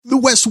The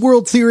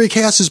Westworld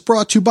Theorycast is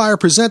brought to you by our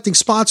presenting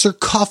sponsor,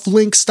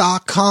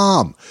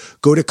 Cufflinks.com.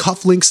 Go to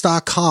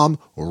Cufflinks.com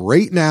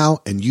right now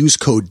and use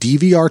code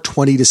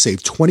DVR20 to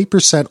save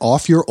 20%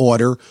 off your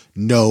order,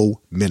 no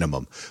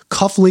minimum.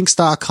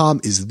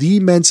 Cufflinks.com is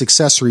the men's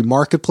accessory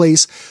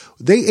marketplace.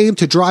 They aim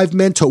to drive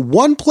men to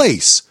one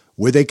place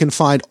where they can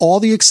find all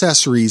the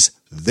accessories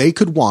they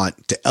could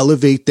want to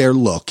elevate their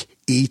look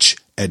each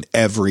and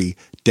every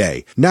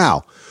day.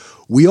 Now,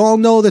 we all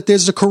know that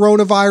there's a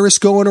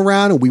coronavirus going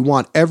around and we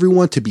want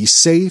everyone to be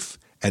safe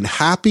and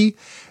happy.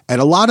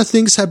 And a lot of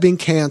things have been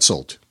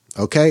canceled.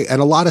 Okay.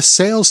 And a lot of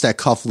sales that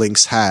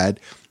Cufflinks had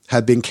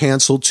have been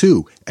canceled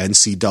too.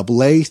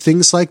 NCAA,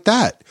 things like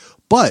that.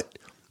 But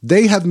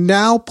they have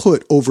now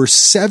put over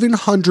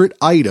 700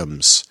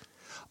 items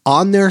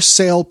on their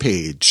sale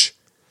page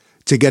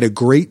to get a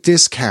great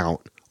discount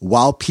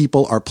while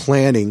people are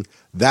planning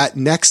that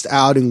next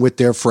outing with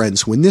their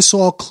friends. When this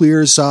all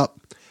clears up,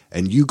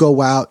 and you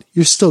go out,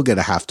 you're still going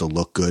to have to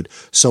look good.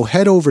 So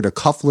head over to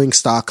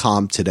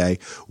Cufflinks.com today.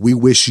 We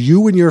wish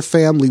you and your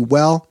family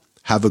well.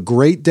 Have a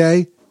great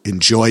day.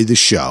 Enjoy the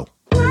show.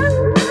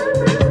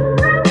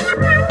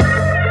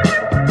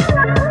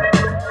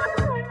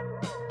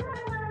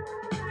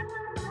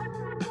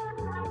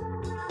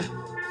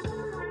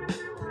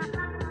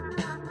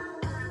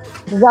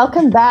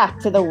 Welcome back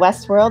to the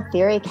Westworld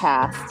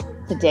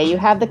Theorycast. Today you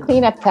have the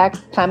cleanup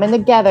text coming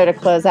together to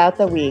close out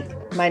the week.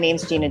 My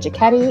name's Gina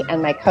Giacchetti,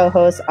 and my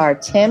co-hosts are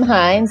Tim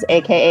Hines,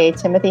 a.k.a.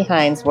 Timothy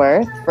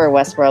Hinesworth, for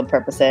Westworld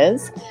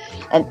purposes,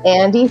 and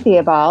Andy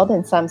Theobald,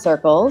 in some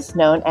circles,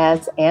 known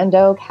as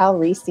Ando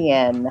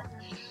Calrissian.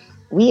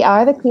 We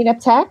are the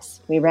cleanup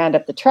techs. We round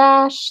up the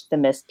trash, the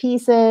missed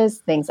pieces,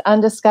 things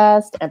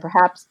undiscussed, and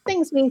perhaps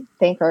things we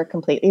think are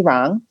completely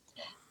wrong.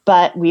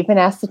 But we've been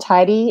asked to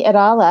tidy it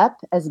all up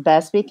as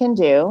best we can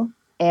do.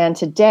 And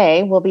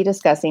today we'll be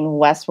discussing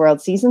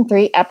Westworld Season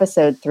 3,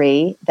 Episode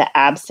 3, The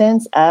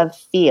Absence of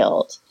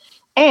Field.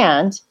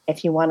 And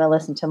if you want to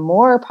listen to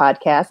more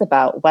podcasts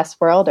about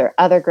Westworld or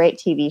other great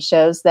TV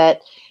shows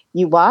that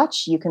you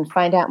watch, you can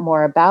find out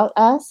more about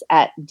us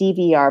at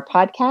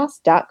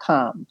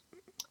dvrpodcast.com.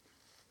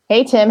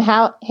 Hey, Tim.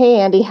 Hey,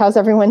 Andy. How's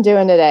everyone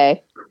doing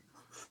today?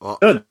 Well,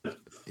 good.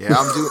 Yeah,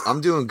 I'm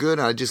doing good.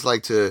 I'd just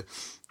like to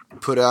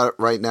put out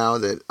right now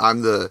that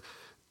I'm the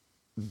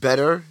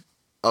better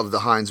of the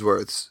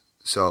Hinesworths.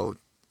 So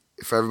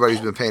if everybody's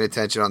been paying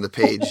attention on the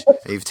page and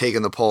you've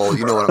taken the poll,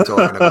 you know what I'm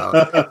talking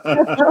about.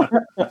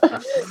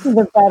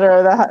 The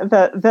better,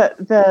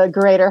 the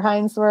greater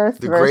Hinesworth.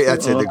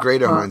 That's it, the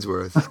greater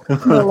Hinesworth.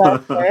 The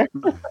lesser.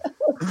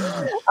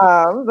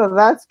 So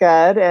that's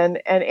good. And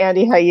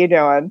Andy, how you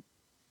doing?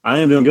 I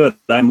am doing good.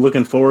 I'm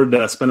looking forward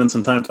to spending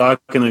some time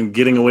talking and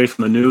getting away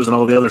from the news and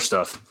all the other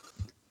stuff.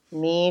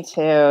 Me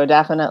too,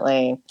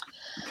 definitely.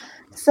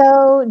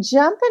 So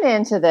jumping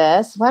into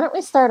this, why don't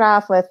we start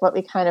off with what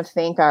we kind of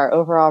think our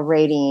overall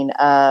rating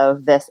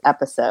of this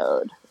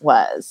episode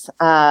was.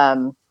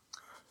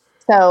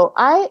 So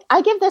I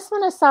give this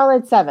one a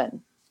solid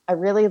 7. I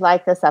really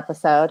like this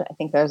episode. I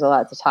think there's a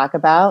lot to talk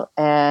about,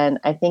 and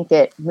I think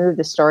it moved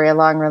the story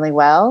along really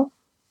well.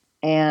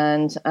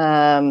 And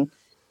I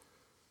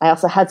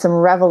also had some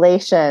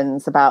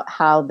revelations about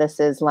how this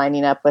is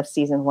lining up with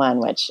season 1,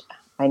 which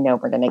I know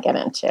we're going to get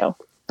into.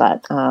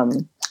 But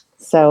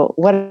so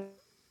what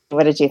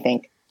did you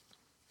think?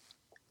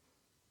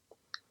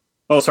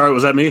 Oh, sorry,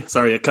 was that me?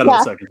 Sorry, I cut it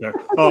a second there.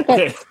 Oh,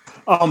 okay.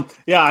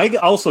 Yeah, I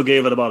also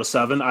gave it about a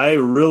 7. I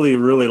really,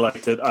 really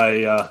liked it.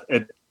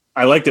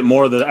 I liked it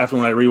more after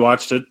when I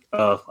rewatched it.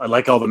 I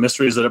like all the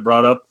mysteries that it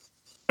brought up.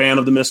 Fan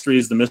of the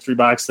mysteries, the mystery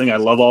box thing. I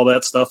love all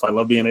that stuff. I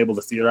love being able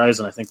to theorize,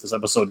 and I think this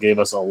episode gave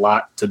us a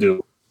lot to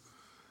do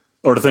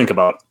or to think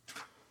about.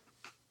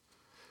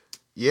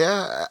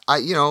 Yeah,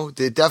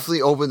 it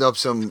definitely opened up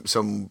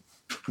some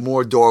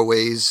more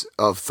doorways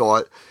of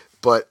thought,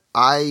 but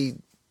I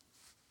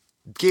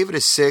gave it a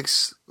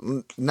 6,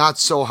 not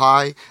so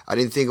high. I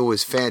didn't think it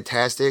was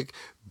fantastic,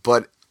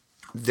 but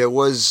there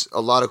was a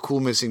lot of cool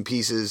missing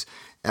pieces,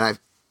 and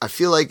I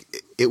feel like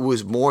it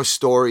was more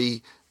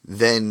story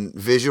than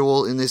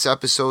visual in this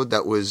episode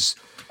that was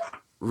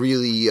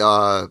really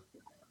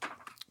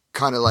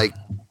kind of like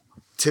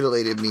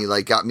titillated me,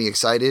 like got me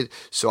excited.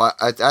 So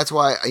that's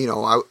why,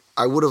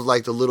 I would have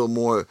liked a little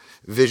more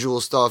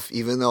visual stuff,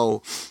 even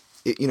though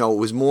it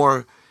was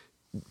more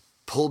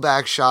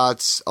pullback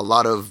shots, a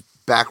lot of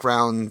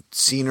background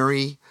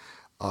scenery.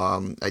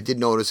 I did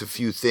notice a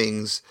few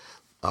things,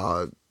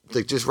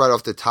 like just right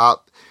off the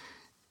top.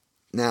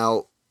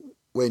 Now,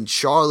 when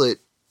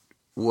Charlotte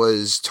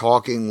was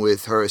talking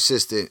with her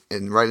assistant,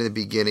 and right in the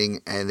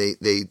beginning, and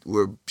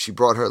she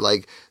brought her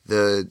like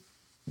the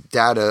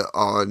data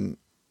on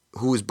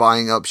who was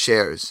buying up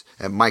shares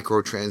and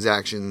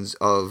microtransactions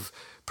of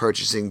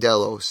purchasing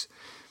Delos.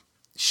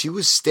 She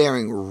was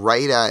staring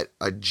right at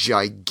a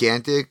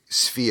gigantic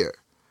sphere.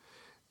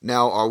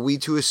 Now, are we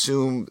to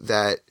assume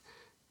that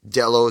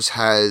Delos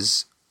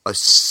has a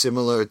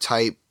similar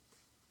type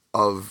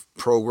of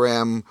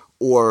program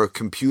or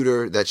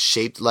computer that's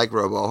shaped like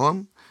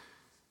Rehoboam?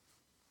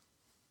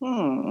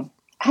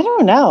 I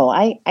don't know.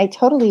 I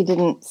totally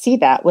didn't see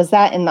that. Was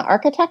that in the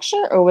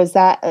architecture, or was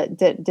that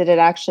did it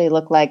actually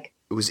look like?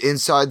 It was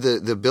inside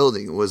the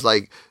building. It was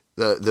like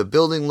the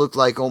building looked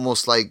like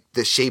almost like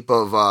the shape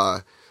of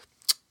I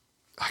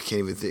can't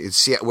even think.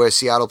 It's where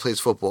Seattle plays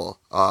football.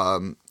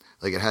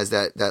 Like it has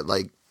that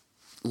like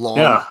long.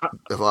 Yeah.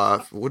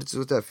 What's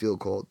that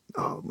field called?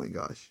 Oh my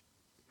gosh.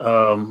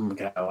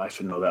 Yeah, I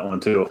should know that one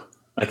too.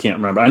 I can't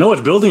remember. I know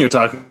which building you're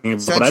talking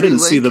about, but I didn't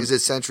see the. Is it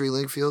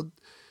CenturyLink Field?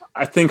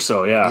 I think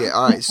so. Yeah. Yeah.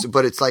 All right. So,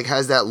 but it's like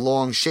has that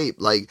long shape,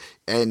 like,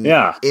 and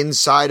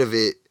inside of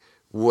it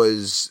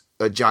was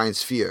a giant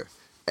sphere,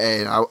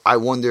 and I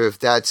wonder if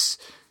that's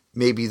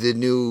maybe the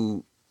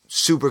new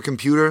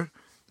supercomputer,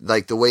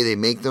 like the way they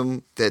make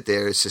them, that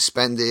they're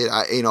suspended.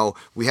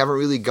 We haven't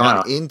really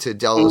gone into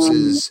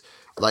Delos'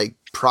 like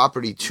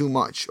property too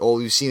much. All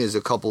we've seen is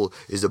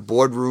a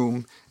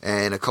boardroom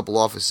and a couple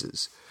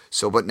offices.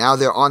 So, but now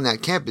they're on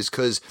that campus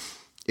because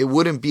it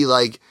wouldn't be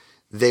like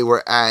they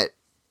were at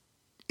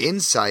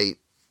Insight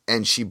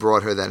and she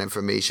brought her that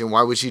information.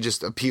 Why would she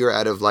just appear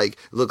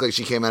look like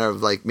she came out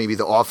of like maybe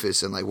the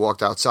office and like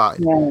walked outside?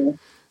 Yeah.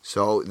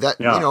 So that,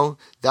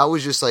 that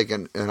was just like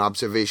an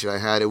observation I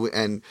had.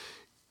 And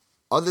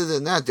other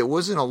than that, there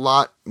wasn't a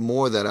lot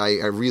more that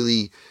I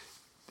really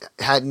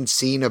hadn't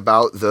seen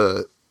about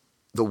the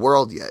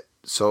world yet.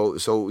 So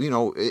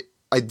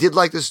I did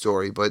like the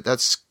story, but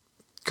that's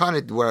kind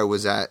of where I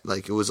was at.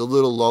 Like it was a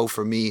little low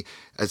for me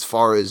as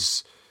far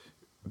as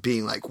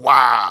being like,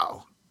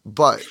 wow.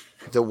 But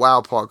the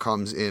wow part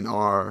comes in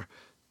our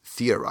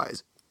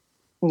theorizing.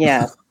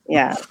 Yeah.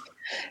 Yeah.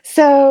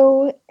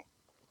 So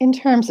in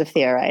terms of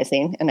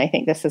theorizing, and I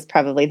think this is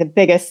probably the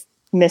biggest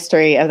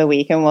mystery of the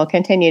week and will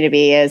continue to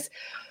be, is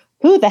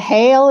who the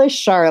hell is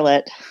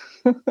Charlotte?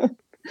 Who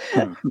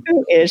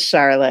is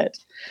Charlotte?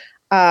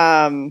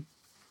 So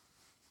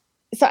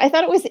I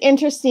thought it was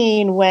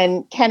interesting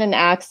when Ken and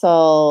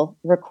Axel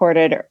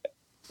recorded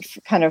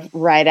kind of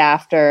right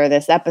after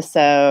this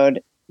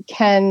episode.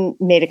 Ken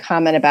made a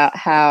comment about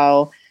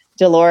how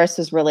Dolores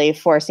was really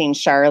forcing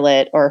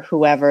Charlotte, or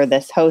whoever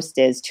this host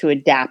is, to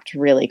adapt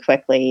really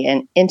quickly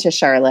and into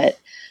Charlotte,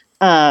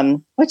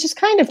 which is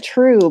kind of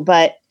true.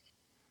 But,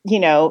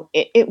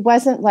 it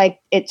wasn't like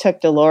it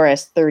took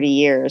Dolores 30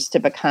 years to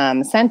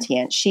become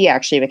sentient. She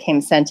actually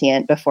became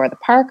sentient before the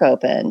park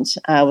opened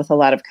with a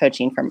lot of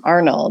coaching from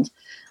Arnold.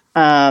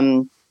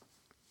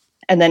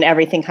 And then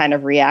everything kind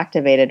of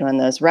reactivated when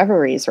those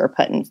reveries were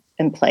put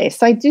in place.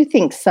 So I do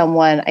think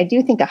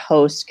a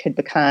host could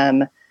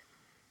become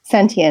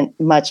sentient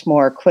much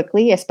more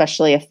quickly,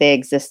 especially if they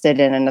existed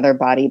in another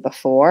body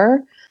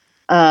before.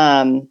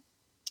 And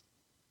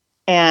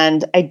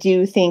I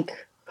do think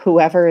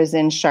whoever is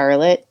in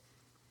Charlotte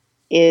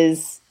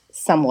is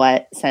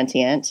somewhat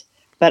sentient,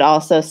 but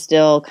also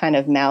still kind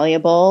of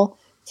malleable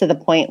to the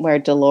point where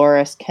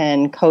Dolores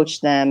can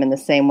coach them in the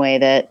same way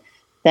that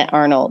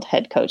Arnold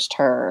had coached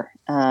her.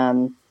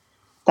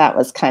 That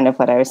was kind of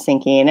what I was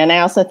thinking. And I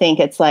also think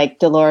it's like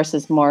Dolores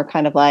is more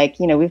kind of like,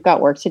 we've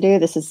got work to do.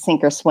 This is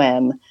sink or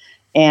swim.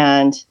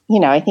 And,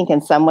 I think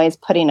in some ways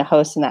putting a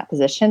host in that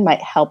position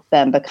might help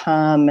them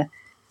become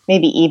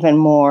maybe even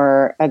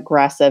more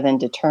aggressive and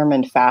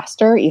determined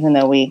faster, even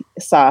though we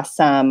saw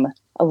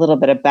a little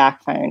bit of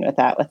backfiring with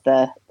that, with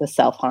the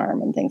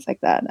self-harm and things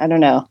like that. I don't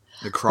know.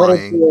 The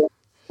crying.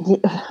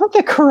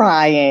 The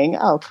crying.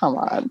 Oh, come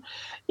on.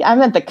 I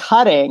meant the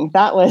cutting.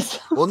 That was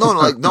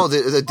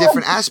the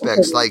different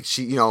aspects. Like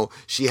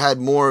she had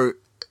more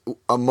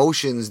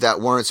emotions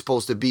that weren't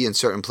supposed to be in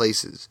certain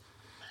places.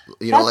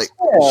 True.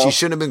 She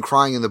shouldn't have been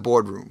crying in the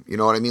boardroom. You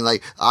know what I mean?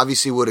 Like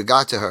obviously would have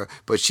got to her,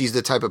 but she's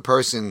the type of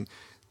person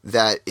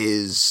that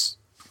is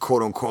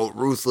quote unquote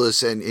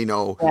ruthless and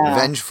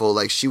vengeful.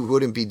 Like she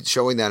wouldn't be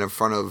showing that in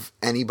front of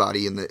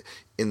anybody in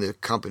the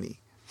company.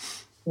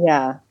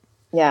 Yeah,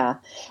 yeah,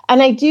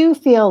 and I do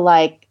feel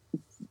like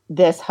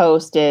this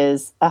host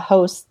is a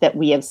host that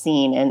we have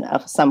seen in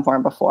some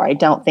form before. I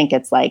don't think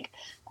it's like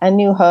a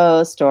new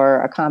host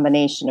or a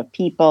combination of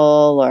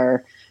people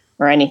or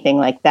anything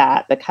like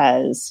that,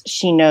 because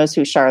she knows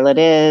who Charlotte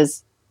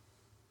is.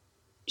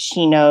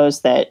 She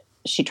knows that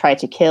she tried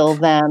to kill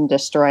them,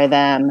 destroy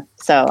them.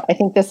 So I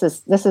think this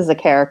is a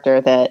character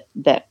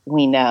that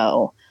we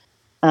know.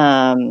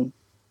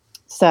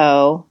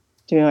 So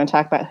do we want to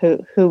talk about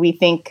who we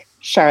think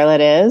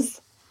Charlotte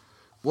is?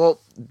 Well,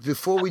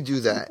 before we do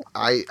that,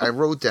 I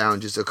wrote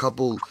down just a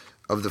couple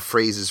of the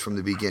phrases from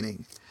the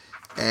beginning.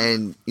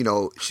 And,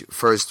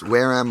 first,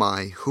 where am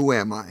I? Who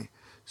am I?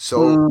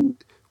 So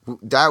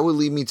that would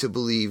lead me to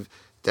believe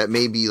that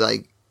maybe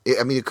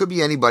it could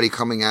be anybody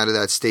coming out of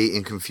that state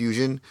in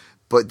confusion,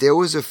 but there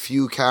was a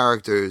few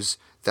characters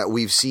that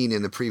we've seen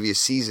in the previous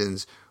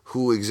seasons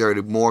who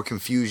exerted more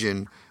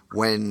confusion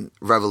when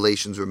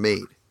revelations were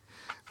made,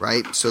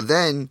 right? So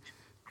then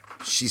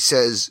she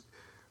says,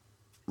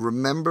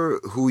 remember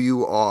who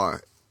you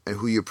are and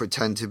who you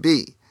pretend to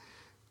be.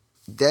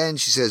 Then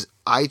she says,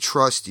 I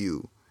trust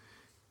you.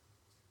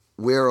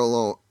 We're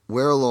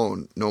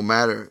alone, no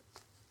matter,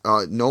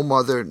 no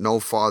mother,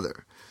 no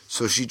father.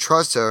 So she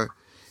trusts her,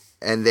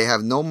 and they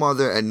have no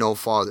mother and no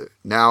father.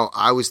 Now,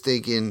 I was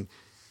thinking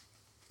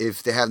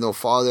if they have no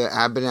father,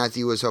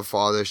 Abernathy was her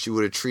father, she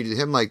would have treated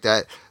him like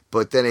that.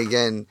 But then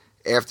again,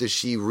 after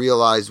she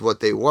realized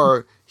what they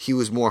were, he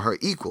was more her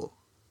equal.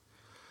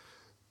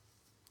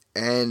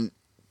 And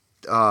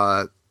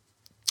then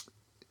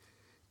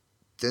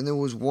there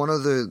was one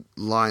other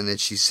line that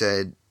she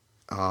said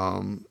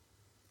when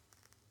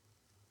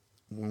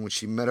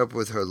she met up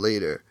with her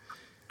later.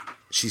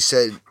 She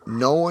said,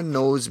 no one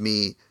knows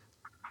me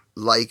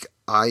like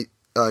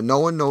no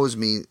one knows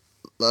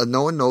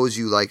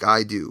you like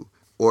I do,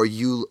 or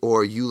you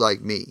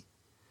like me.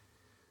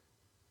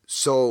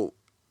 So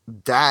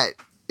that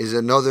is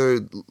another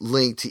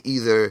link to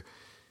either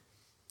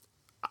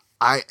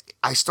I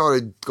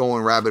started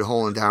going rabbit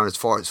holing down as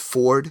far as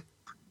Ford,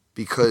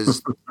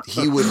 because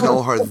he would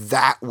know her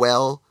that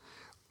well,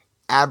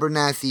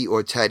 Abernathy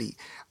or Teddy.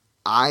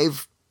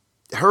 I've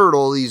heard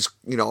all these,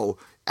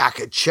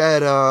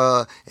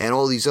 Akacheta and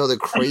all these other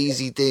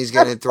crazy things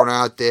getting thrown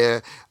out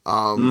there.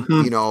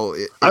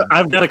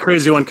 I've got a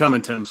crazy one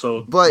coming, Tim,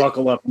 so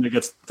buckle up when it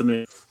gets to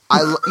me.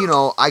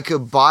 I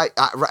could buy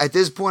at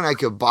this point. I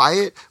could buy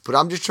it, but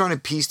I'm just trying to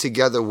piece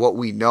together what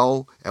we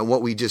know and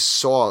what we just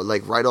saw,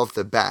 like right off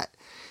the bat.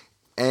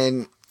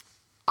 And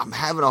I'm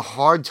having a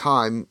hard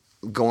time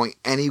going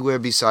anywhere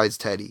besides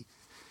Teddy.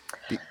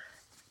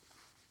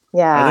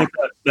 Yeah, I think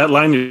that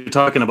line you're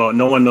talking about,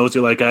 no one knows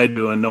you like I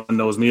do, and no one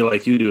knows me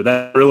like you do.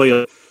 That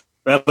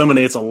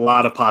eliminates a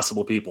lot of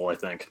possible people. I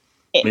think.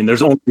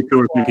 There's only 2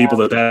 or 3 people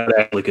that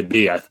actually could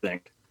be. I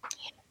think.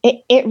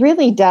 It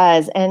really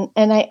does, and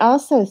I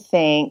also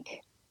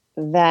think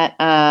that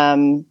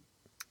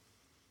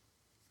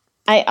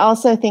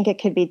it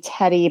could be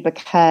Teddy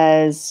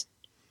because,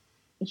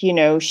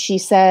 she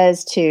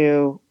says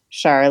to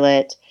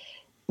Charlotte,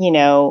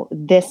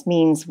 this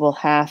means we'll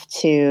have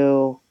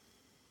to,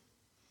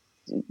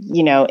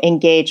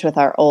 engage with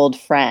our old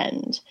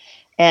friend.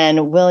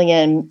 And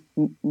William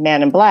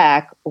Man in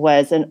Black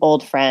was an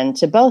old friend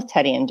to both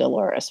Teddy and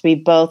Dolores. We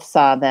both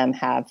saw them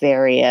have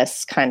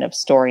various kind of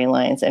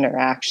storylines,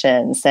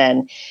 interactions,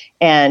 and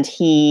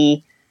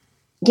he,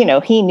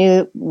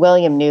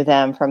 William knew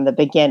them from the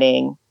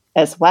beginning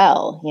as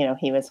well.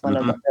 He was one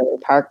of the early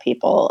Park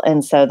people.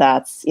 And so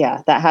that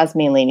has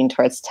me leaning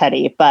towards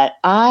Teddy, but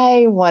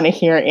I want to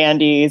hear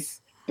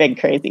Andy's big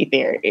crazy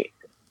theory.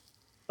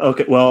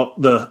 Okay, well,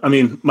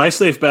 my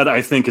safe bet,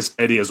 I think, is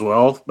Teddy as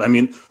well.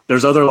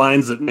 There's other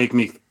lines that make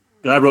me...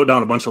 I wrote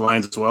down a bunch of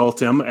lines as well,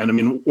 Tim,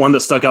 and one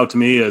that stuck out to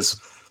me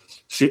is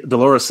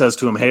Dolores says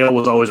to him, Hale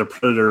was always a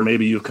predator,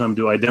 maybe you've come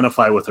to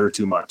identify with her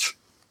too much.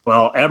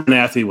 Well,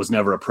 Abernathy was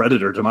never a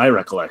predator to my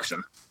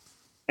recollection.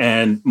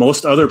 And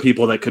most other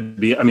people that could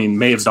be,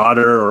 Maeve's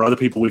daughter or other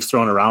people we've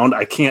thrown around,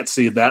 I can't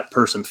see that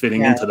person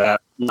fitting into that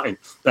line.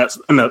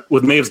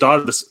 With Maeve's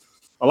daughter,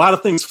 a lot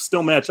of things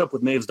still match up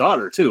with Maeve's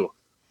daughter, too.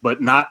 But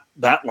not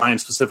that line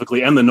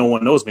specifically, and the no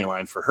one knows me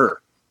line for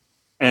her.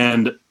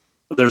 And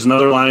there's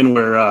another line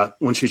where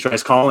when Hale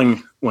tries calling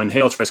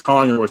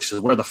her, where she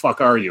says, where the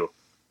fuck are you?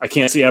 I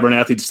can't see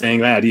Abernathy saying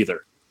that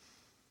either.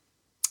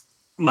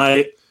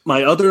 My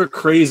other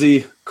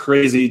crazy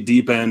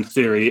deep end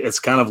theory, it's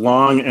kind of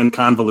long and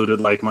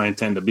convoluted like mine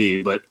tend to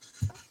be, but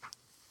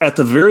at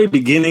the very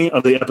beginning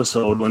of the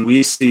episode, when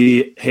we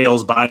see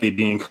Hale's body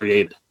being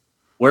created,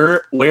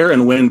 where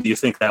and when do you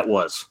think that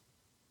was?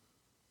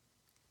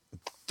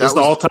 This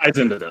all ties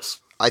into this.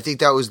 I think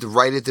that was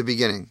right at the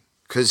beginning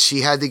because she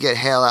had to get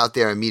Hale out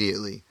there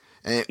immediately.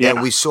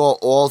 And we saw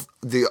all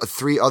the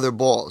 3 other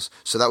balls.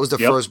 So that was the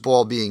first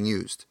ball being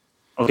used.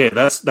 Okay,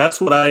 that's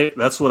what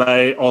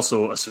I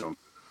also assume.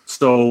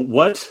 So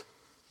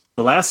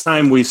the last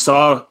time we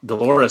saw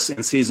Dolores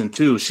in season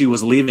 2, she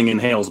was leaving in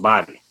Hale's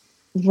body.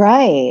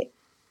 Right.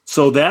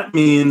 So that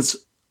means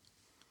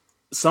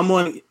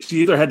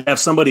she either had to have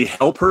somebody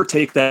help her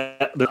take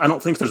that. I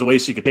don't think there's a way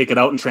she could take it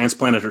out and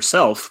transplant it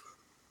herself.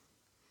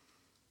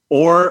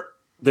 Or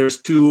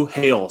there's 2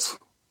 Hales.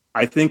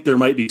 I think there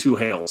might be 2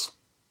 Hales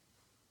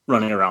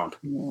running around.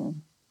 Yeah.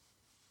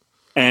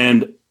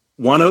 And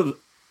one of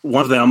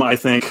them, I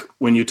think,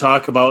 when you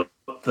talk about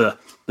the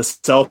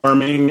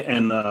self-harming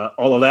and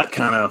all of that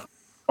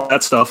all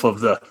that stuff of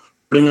the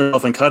hurting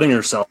herself and cutting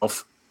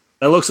herself,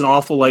 that looks an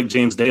awful like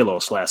James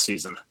Delos last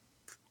season.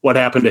 What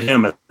happened to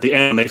him at the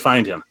end? They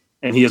find him,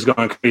 and he has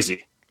gone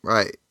crazy.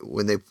 Right.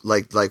 When they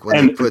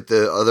they put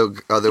the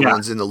other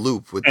ones in the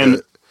loop with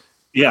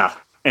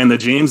And the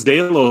James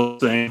Delos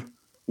thing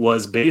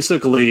was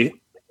basically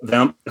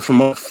them,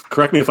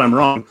 correct me if I'm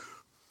wrong,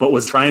 but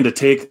was trying to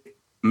take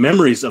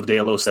memories of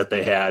Delos that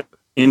they had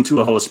into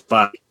a host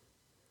body.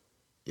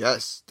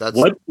 Yes, that's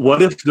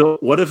what if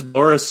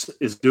Dolores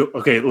is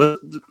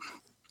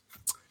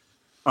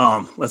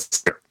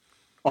let's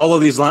all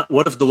of these.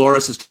 What if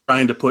Dolores is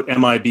trying to put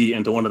MIB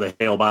into one of the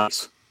Hale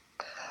bodies?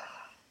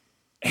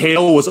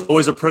 Hale was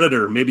always a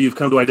predator. Maybe you've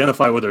come to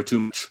identify with her too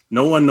much.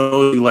 No one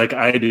knows you like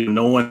I do.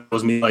 No one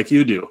knows me like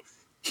you do.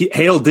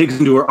 Hale digs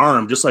into her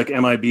arm just like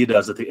MIB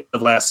does at the end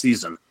of last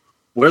season.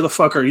 Where the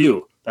fuck are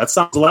you? That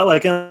sounds a lot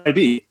like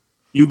MIB.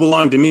 You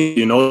belong to me.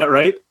 You know that,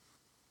 right?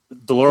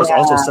 Dolores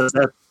also says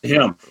that to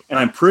him, and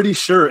I'm pretty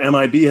sure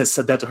MIB has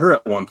said that to her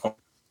at one point.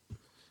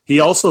 He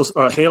also,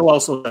 Hale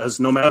also says,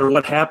 no matter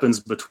what happens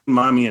between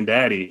mommy and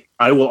daddy,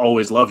 I will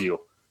always love you.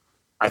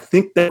 I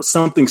think that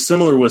something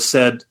similar was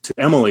said to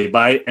Emily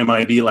by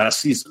MIB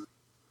last season.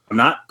 I'm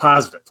not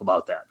positive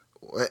about that.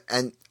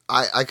 And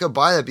I could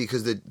buy that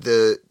because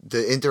the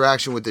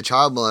interaction with the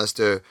child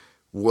molester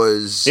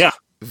was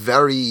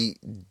very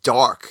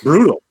dark.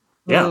 Brutal.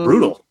 Yeah,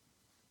 brutal.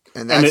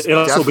 And that's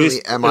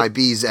definitely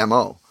MIB's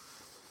MO.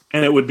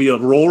 And it would be a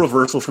role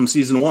reversal from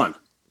season 1,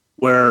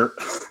 where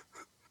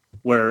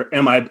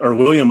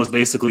William was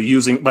basically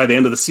using, by the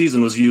end of the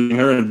season, was using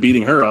her and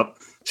beating her up.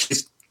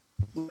 She's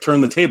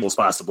turned the tables,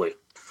 possibly.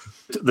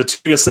 The two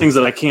biggest things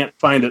that I can't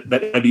find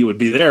that MIB would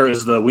be there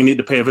is we need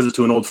to pay a visit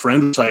to an old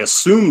friend, which I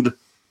assumed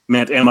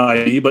meant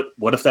MIB, but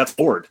what if that's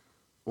Ford?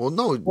 Well,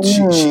 no,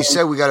 she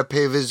said we got to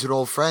pay a visit to an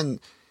old friend.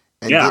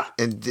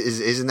 And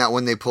isn't that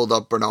when they pulled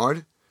up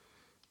Bernard?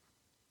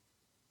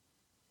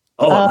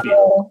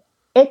 Oh,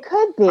 it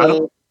could be. I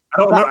don't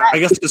know. I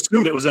guess I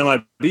assumed it was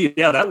MIB.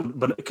 Yeah,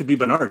 but it could be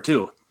Bernard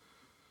too.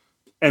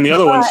 And the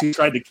other one, she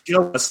tried to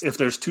kill us if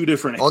there's two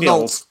different Hales.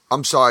 No,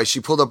 I'm sorry. She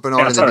pulled up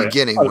Bernard in the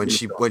beginning when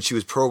she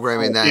was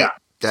programming that.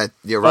 That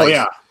you're right. Oh,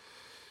 yeah.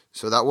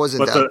 So that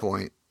wasn't that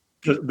point.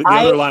 The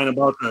other line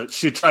about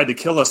she tried to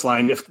kill us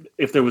line,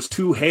 if there was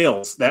two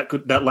Hales,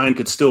 that line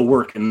could still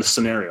work in this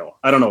scenario.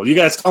 I don't know. You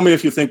guys tell me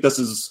if you think this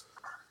is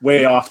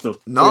way off the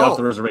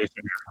reservation.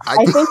 I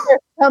think there's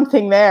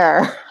something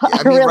there.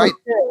 I mean,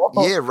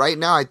 right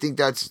now I think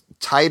that's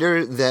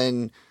tighter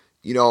than,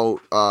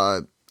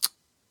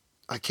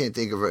 I can't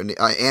think of her name,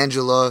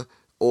 Angela,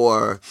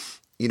 or,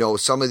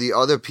 some of the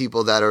other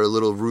people that are a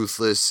little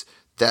ruthless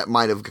that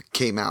might have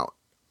came out.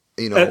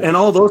 And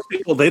all those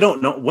people, they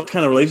don't know what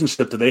kind of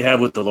relationship do they have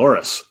with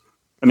Dolores.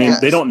 I mean,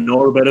 they don't know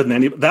her better than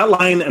any. That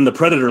line and the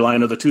Predator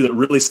line are the two that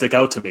really stick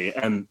out to me.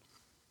 And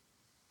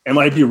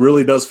MIB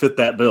really does fit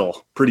that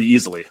bill pretty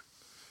easily.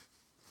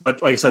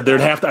 But like I said,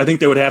 I think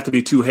there would have to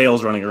be two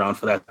Hales running around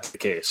for that to be the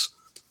case.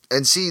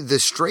 And see, the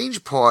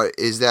strange part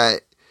is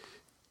that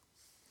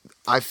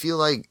I feel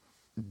like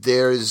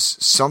there's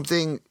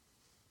something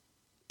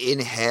in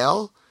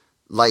Hale,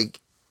 like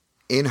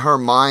in her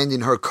mind,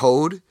 in her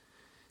code,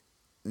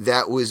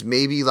 that was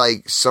maybe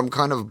like some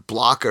kind of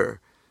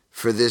blocker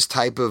for this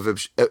type of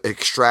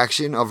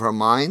extraction of her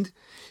mind,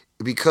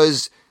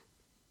 because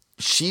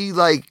she,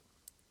 like,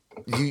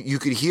 you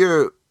could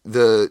hear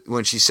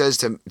when she says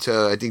to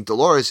I think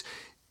Dolores,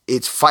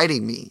 it's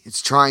fighting me,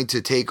 it's trying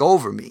to take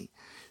over me.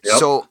 Yep.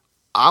 So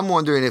I'm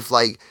wondering if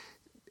like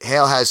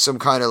Hale has some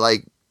kind of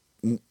like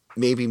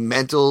maybe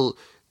mental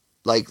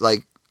like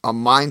a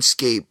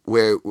mindscape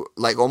where,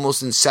 like,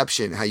 almost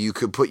Inception, how you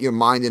could put your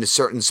mind in a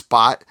certain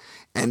spot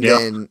and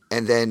then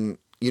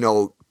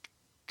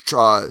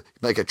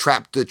like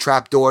the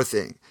trap door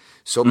thing.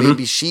 So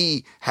maybe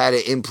she had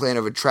an implant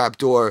of a trap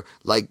door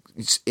like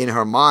in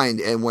her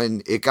mind, and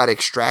when it got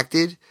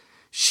extracted,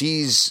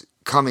 she's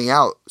coming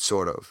out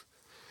sort of.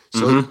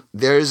 So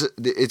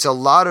it's a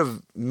lot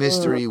of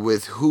mystery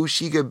with who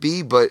she could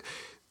be, but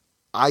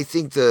I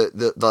think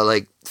the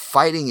like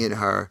fighting in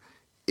her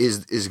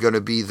is going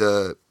to be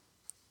the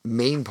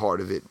main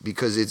part of it,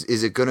 because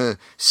is it going to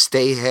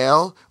stay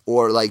Hale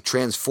or like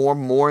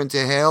transform more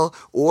into Hale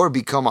or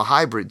become a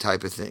hybrid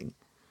type of thing?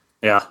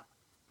 Yeah.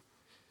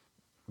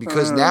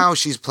 Because now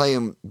she's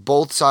playing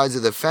both sides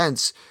of the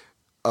fence,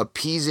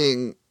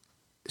 appeasing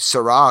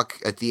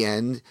Serac at the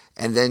end,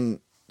 and then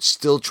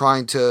still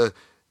trying to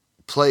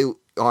play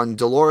on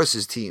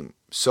Dolores's team.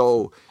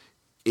 So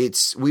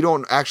we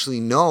don't actually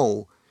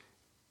know,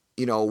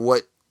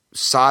 what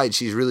side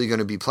she's really going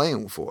to be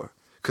playing for,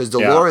 because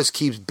Dolores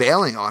keeps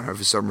bailing on her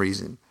for some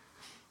reason.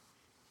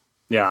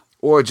 Yeah.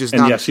 Or just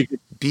not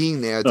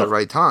being there at the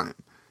right time.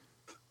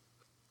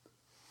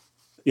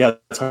 Yeah,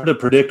 it's hard to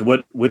predict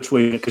which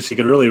way, because she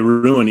could really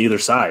ruin either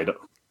side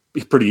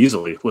pretty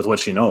easily with what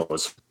she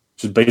knows.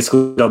 She's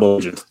basically a double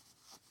agent.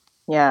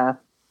 Yeah.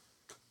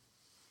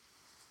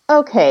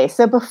 Okay,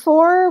 so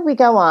before we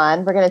go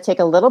on, we're going to take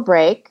a little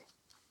break.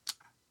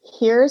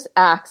 Here's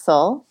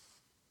Axel.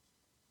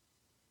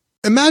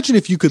 Imagine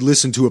if you could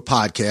listen to a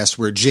podcast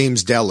where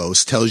James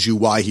Delos tells you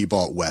why he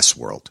bought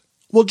Westworld.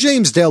 Well,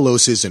 James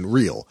Delos isn't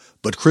real,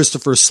 but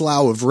Christopher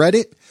Slough of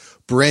Reddit,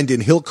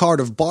 Brandon Hilkart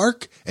of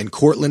Bark, and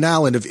Cortland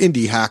Allen of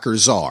Indie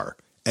Hackers are.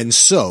 And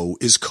so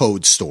is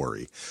Code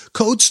Story.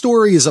 Code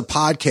Story is a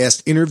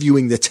podcast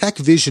interviewing the tech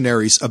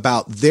visionaries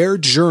about their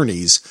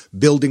journeys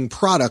building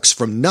products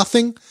from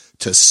nothing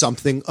to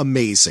something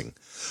amazing.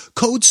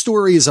 Code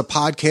Story is a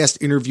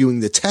podcast interviewing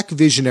the tech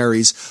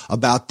visionaries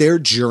about their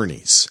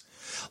journeys.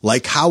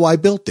 Like How I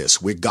Built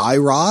This with Guy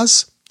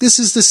Raz, this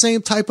is the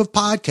same type of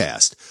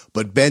podcast,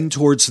 but bend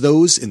towards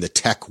those in the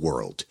tech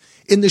world.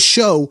 In the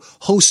show,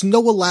 host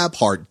Noah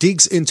Labhart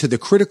digs into the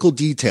critical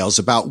details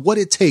about what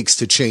it takes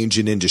to change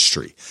an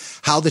industry,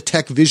 how the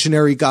tech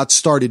visionary got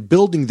started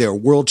building their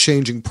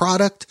world-changing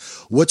product,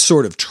 what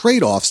sort of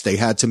trade-offs they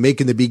had to make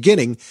in the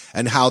beginning,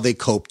 and how they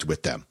coped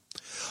with them.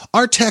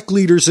 Our tech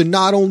leaders are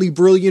not only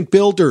brilliant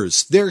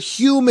builders, they're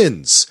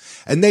humans,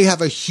 and they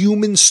have a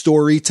human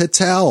story to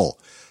tell.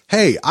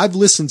 Hey, I've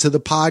listened to the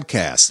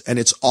podcast, and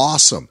it's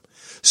awesome.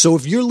 So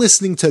if you're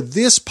listening to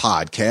this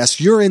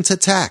podcast, you're into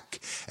tech.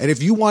 And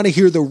if you want to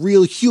hear the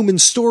real human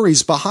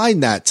stories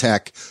behind that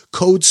tech,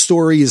 Code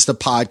Story is the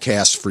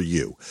podcast for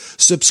you.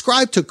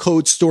 Subscribe to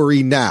Code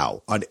Story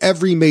now on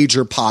every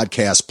major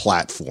podcast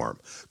platform.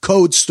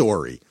 Code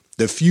Story.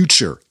 The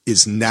future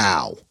is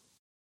now.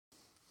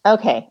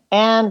 Okay,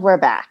 and we're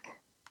back.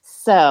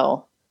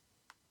 So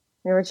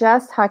we were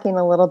just talking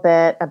a little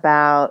bit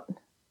about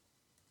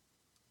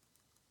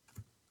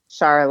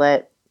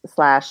Charlotte /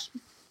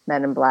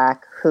 Men in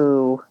Black,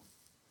 who...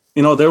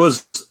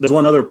 there's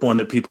one other one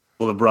that people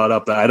have brought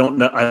up that I don't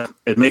know.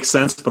 It makes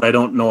sense, but I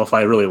don't know if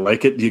I really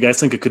like it. Do you guys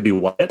think it could be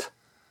Wyatt?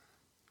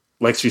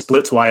 Like she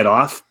splits Wyatt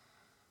off?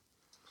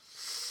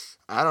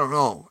 I don't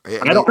know.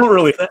 I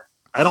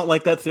don't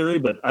like that theory,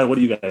 but what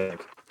do you guys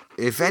think?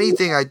 If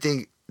anything, I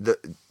think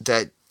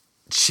that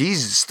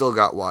she's still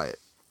got Wyatt.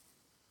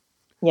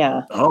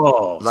 Yeah.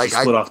 Oh, like she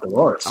split off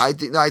Dolores. I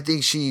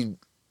think she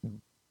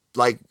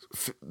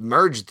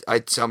merged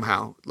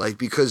somehow,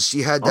 because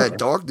she had that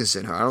darkness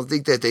in her. I don't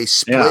think that they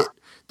split. Yeah.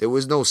 There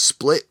was no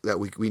split that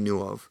we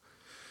knew of.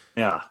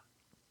 Yeah.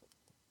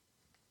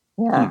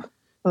 Yeah.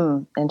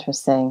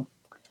 Interesting.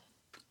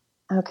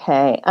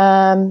 Okay.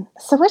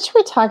 So what should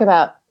we talk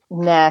about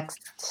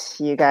next,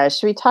 you guys?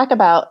 Should we talk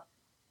about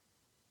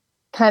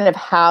kind of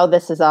how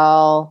this is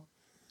all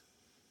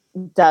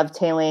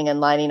dovetailing and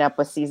lining up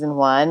with season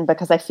 1?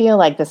 Because I feel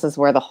like this is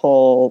where the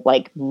whole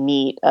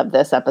meat of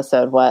this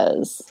episode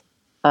was.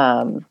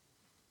 For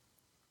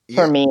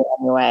me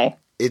anyway.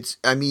 If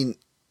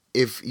you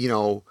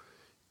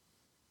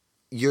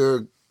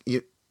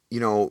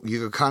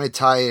could kind of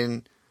tie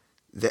in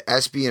the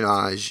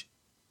espionage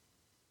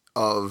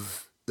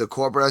of the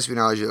corporate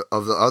espionage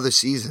of the other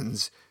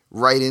seasons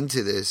right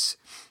into this.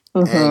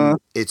 Mm-hmm. And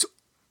it's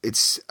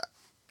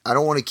I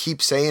don't want to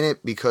keep saying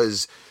it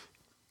because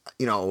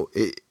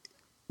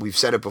we've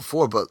said it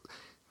before, but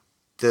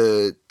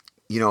the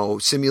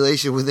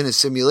simulation within a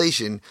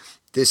simulation,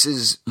 this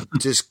is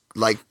just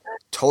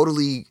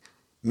totally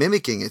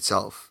mimicking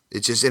itself.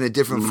 It's just in a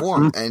different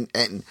form.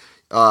 And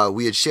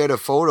we had shared a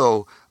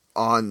photo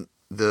on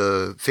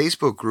the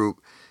Facebook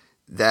group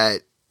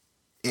that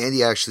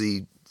Andy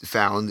actually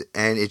found,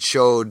 and it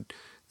showed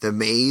the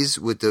maze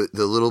with the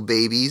little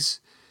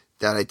babies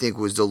that I think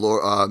was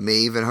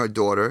Maeve and her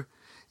daughter.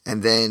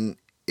 And then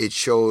it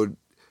showed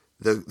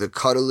the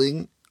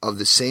cuddling of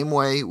the same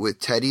way with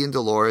Teddy and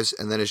Dolores,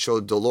 and then it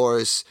showed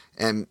Dolores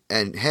and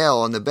Hale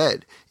on the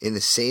bed in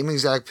the same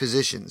exact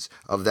positions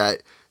of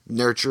that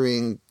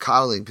nurturing,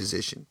 coddling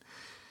position.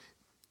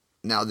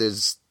 Now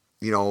there's,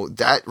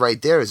 that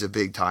right there is a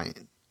big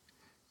tie-in.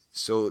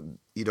 So,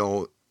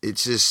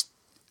 it's just,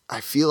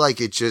 I feel like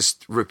it's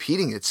just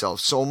repeating itself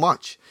so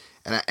much.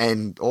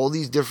 And all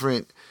these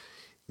different,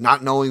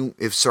 not knowing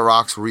if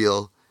Sirach's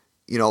real,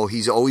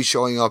 he's always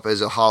showing up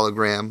as a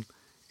hologram.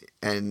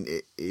 And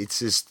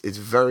it's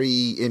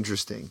very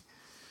interesting.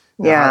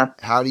 Yeah. Now,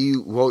 how do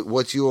you,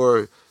 what's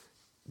your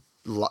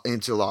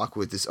interlock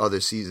with this other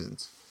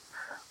seasons?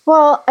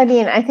 Well, I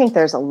think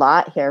there's a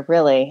lot here,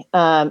 really.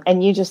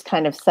 And you just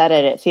kind of said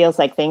it. It feels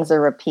like things are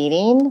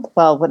repeating.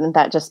 Well, wouldn't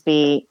that just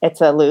be,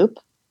 it's a loop.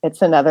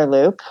 It's another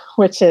loop,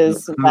 which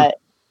is what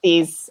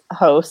these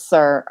hosts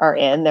are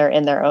in. They're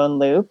in their own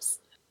loops.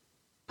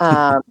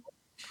 And,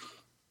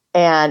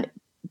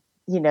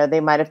 they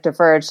might have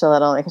diverged a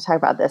little. I could talk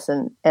about this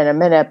in a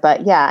minute.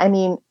 But yeah,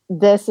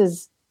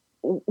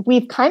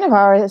 we've kind of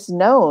always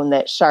known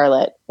that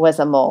Charlotte was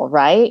a mole,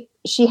 right?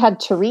 She had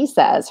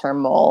Teresa as her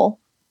mole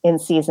in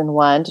season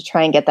 1 to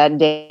try and get that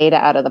data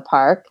out of the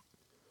park.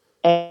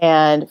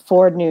 And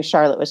Ford knew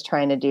Charlotte was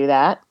trying to do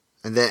that.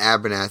 And then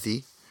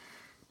Abernathy.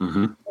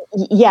 Mm-hmm.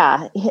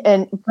 Yeah.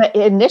 But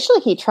initially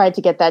he tried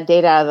to get that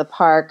data out of the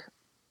park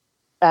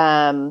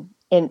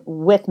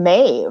with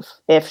Maeve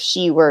if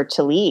she were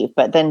to leave,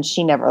 but then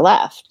she never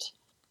left.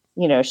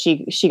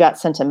 She got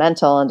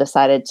sentimental and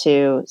decided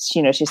to,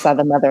 she saw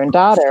the mother and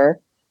daughter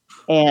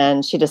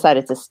and she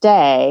decided to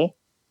stay.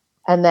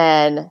 And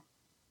then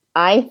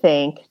I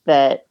think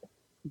that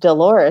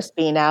Dolores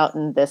being out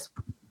in this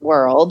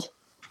world,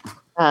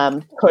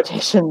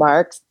 quotation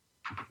marks,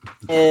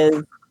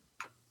 is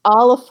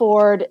all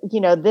afford,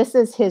 this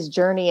is his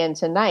journey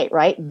into night,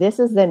 right? This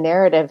is the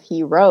narrative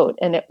he wrote.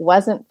 And it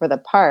wasn't for the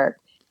park.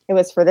 It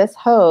was for this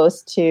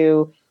host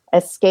to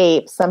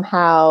escape,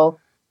 somehow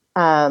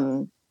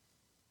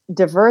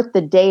divert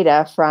the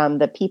data from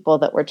the people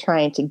that were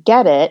trying to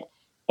get it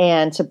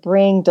and to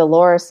bring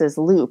Dolores's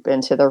loop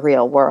into the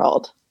real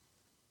world.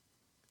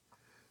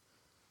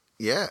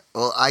 Yeah,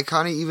 well, I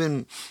kind of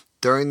even,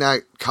 during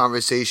that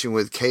conversation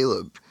with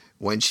Caleb,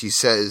 when she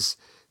says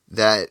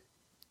that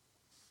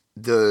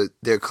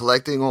they're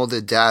collecting all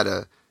the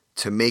data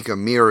to make a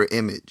mirror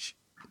image.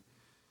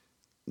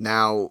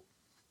 Now,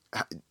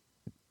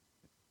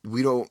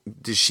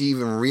 does she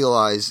even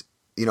realize,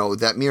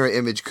 that mirror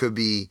image could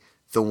be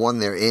the one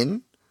they're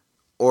in,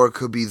 or it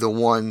could be the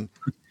one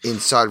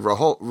inside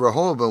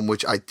Rehoboam,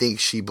 which I think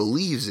she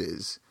believes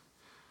is.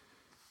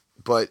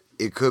 But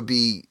it could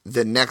be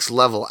the next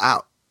level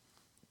out.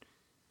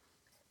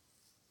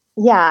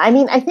 Yeah, I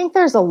mean, I think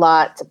there's a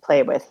lot to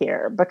play with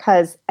here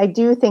because I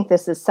do think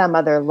this is some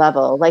other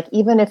level. Like,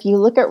 even if you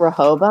look at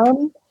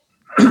Rehoboam,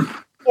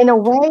 in a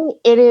way,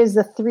 it is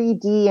a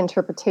 3D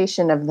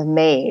interpretation of the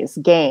maze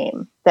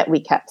game that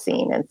we kept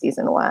seeing in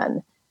season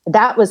 1.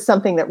 That was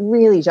something that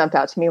really jumped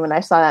out to me when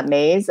I saw that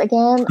maze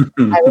again.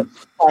 I was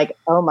like,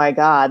 oh my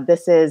God,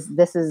 this is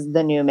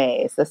the new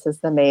maze. This is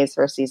the maze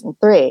for season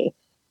 3.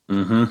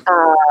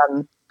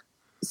 Mm-hmm.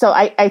 So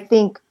I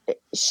think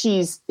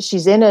she's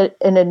in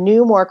a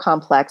new, more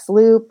complex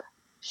loop.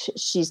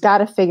 She's got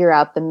to figure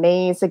out the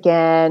maze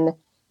again.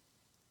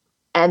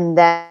 And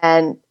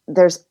then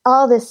there's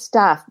all this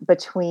stuff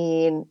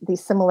between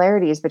these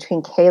similarities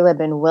between Caleb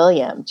and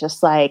William,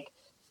 just like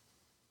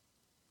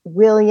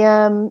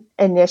William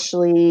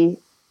initially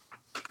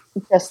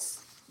just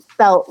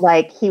felt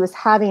like he was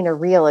having a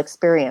real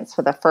experience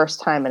for the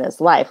first time in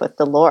his life with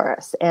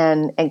Dolores.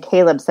 And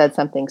Caleb said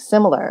something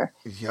similar.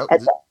 Yep.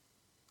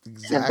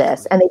 Exactly. Of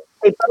this. And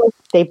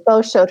they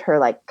both showed her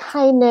like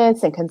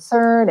kindness and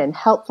concern and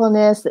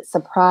helpfulness that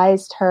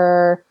surprised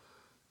her.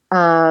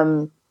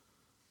 And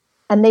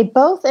they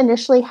both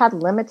initially had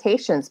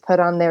limitations put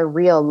on their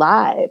real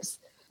lives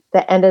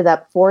that ended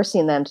up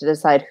forcing them to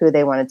decide who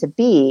they wanted to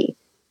be.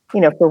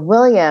 You know, for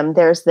William,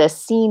 there's this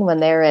scene when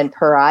they're in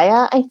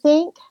Pariah, I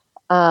think.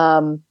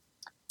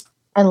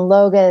 And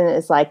Logan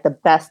is like, the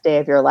best day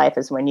of your life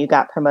is when you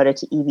got promoted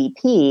to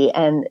EVP.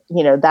 And,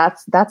 you know,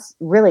 that's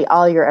really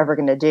all you're ever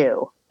going to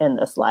do in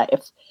this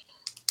life.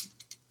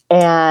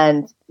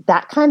 And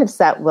that kind of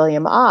set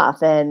William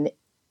off. And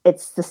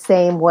it's the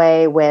same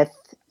way with,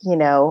 you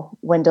know,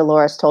 when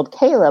Dolores told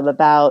Caleb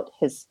about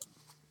his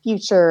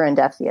future and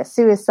death via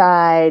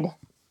suicide,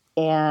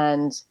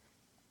 and,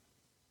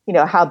 you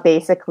know, how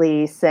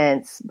basically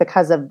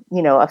because of,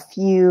 you know, a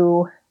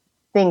few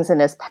things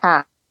in his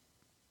past,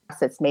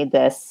 it's made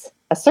this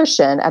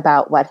assertion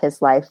about what his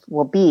life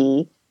will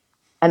be.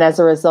 And as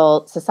a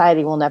result,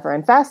 society will never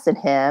invest in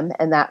him,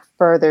 and that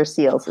further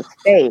seals his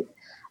fate.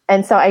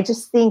 And so I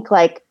just think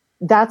like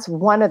that's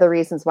one of the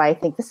reasons why I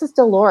think this is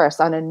Dolores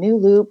on a new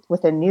loop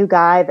with a new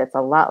guy that's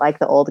a lot like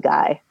the old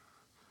guy.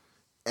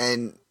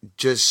 And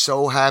just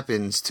so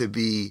happens to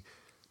be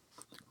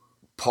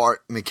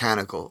part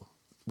mechanical,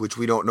 which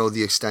we don't know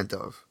the extent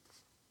of.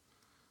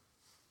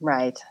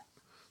 Right.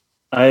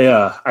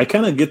 I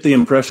kind of get the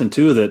impression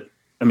too that,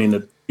 I mean,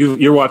 that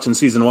you're watching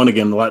season 1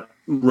 again a lot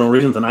more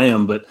recent than I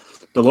am, but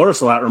Dolores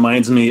a lot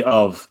reminds me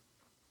of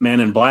Man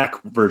in Black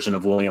version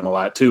of William a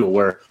lot too,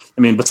 where,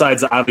 I mean,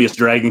 besides the obvious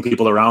dragging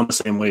people around the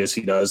same way as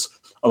he does,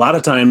 a lot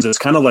of times it's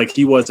kind of like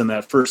he was in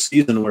that first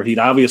season where he'd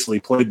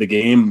obviously played the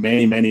game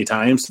many, many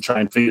times to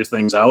try and figure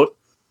things out.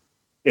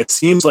 It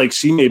seems like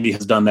she maybe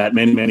has done that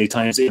many, many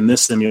times in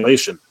this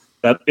simulation,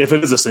 that if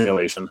it is a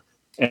simulation.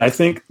 And I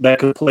think that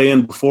could play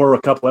in before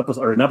a couple episodes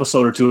or an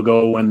episode or two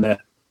ago when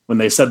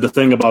they said the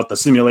thing about the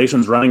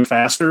simulations running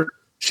faster.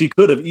 She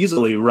could have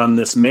easily run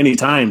this many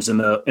times in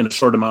a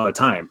short amount of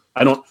time.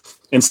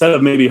 Instead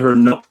of maybe her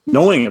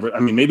knowing everything.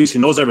 I mean, maybe she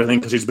knows everything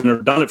because she's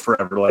done it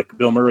forever, like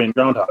Bill Murray in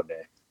Groundhog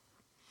Day.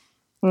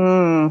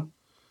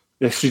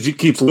 If she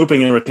keeps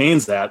looping and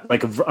retains that,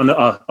 like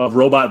a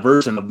robot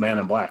version of Man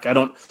in Black. That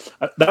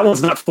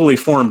one's not fully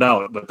formed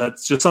out, but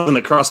that's just something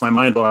that crossed my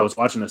mind while I was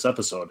watching this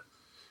episode.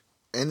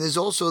 And there's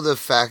also the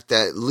fact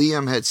that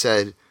Liam had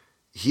said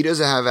he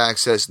doesn't have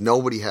access,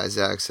 nobody has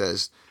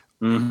access.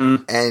 Mm-hmm.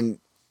 And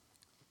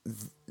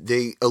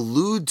they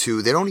allude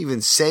to, they don't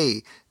even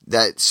say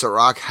that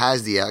Serac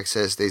has the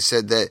access. They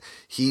said that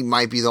he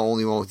might be the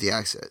only one with the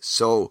access.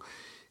 So,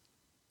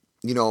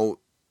 you know,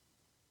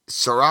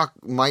 Serac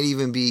might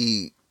even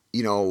be,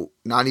 you know,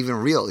 not even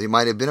real. He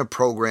might have been a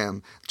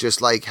program, just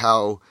like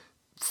how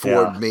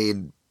Ford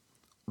made,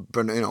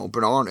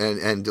 Bernard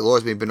and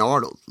Dolores made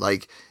Bernard,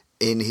 like,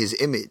 in his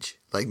image.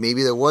 Like,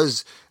 maybe there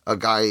was a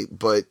guy,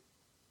 but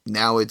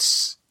now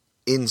it's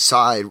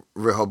inside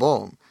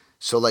Rehoboam.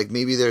 So, like,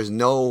 maybe there's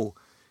no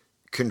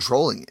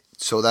controlling it.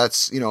 So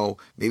that's, you know,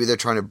 maybe they're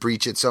trying to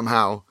breach it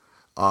somehow.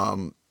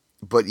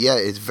 But yeah,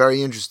 it's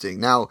very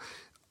interesting. Now,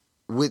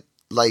 with,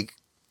 like,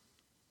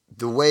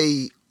 the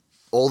way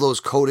all those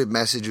coded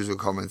messages were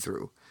coming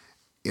through,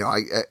 you know,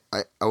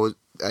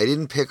 I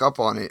didn't pick up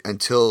on it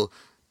until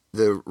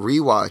the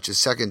rewatch a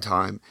second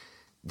time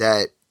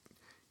that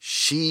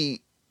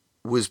she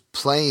was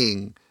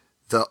playing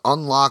the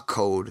unlock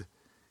code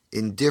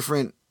in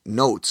different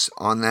notes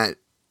on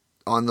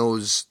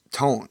those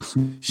tones.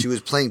 She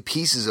was playing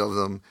pieces of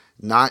them,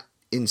 not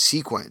in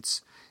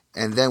sequence.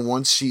 And then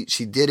once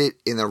she did it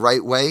in the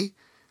right way,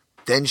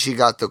 then she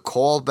got the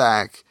call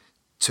back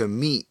to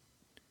meet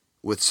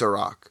with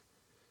Serac.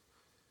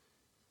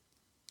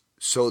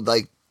 So,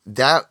 like,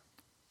 that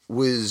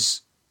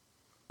was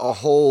a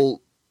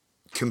whole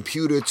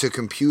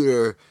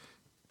computer-to-computer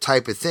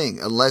type of thing,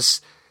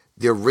 unless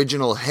the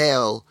original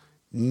Hale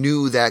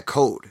knew that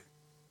code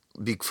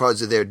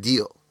because of their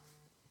deal.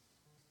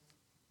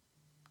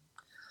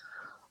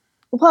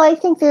 Well, I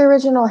think the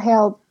original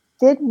Hale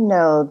did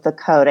know the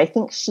code. I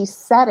think she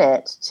set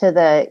it to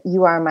the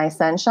 "You Are My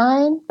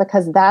Sunshine"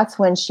 because that's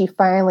when she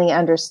finally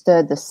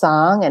understood the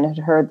song and had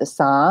heard the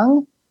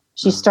song.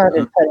 She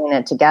started putting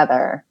it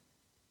together.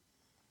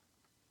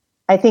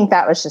 I think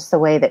that was just the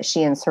way that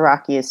she and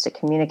Sirach used to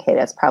communicate.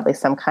 It's probably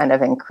some kind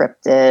of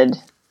encrypted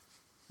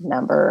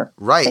number.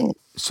 Right. Thing.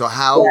 So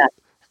how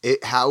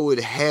would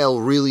Hale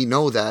really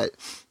know that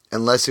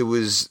unless it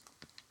was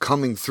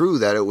coming through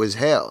that it was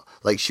Hale?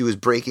 Like she was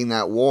breaking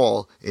that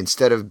wall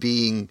instead of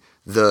being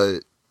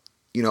the,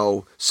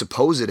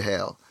 supposed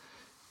Hale.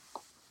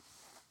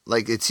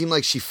 Like it seemed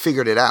like she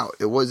figured it out.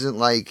 It wasn't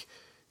like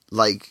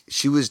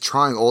she was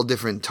trying all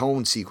different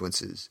tone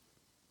sequences.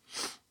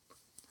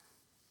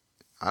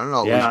 I don't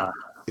know. Yeah.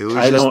 It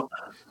was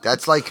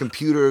that's like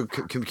computer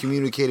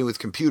communicating with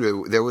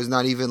computer. There was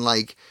not even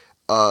like,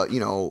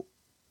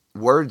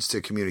 words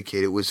to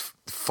communicate. It was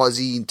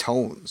fuzzy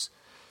tones.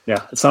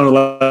 Yeah. It sounded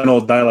like an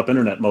old dial-up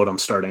internet modem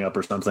starting up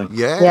or something.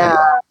 Yeah.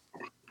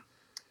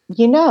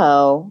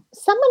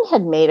 Someone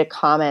had made a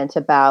comment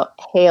about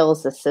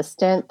Hale's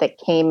assistant that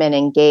came in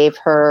and gave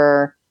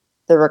her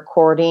the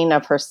recording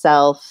of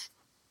herself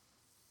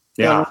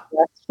in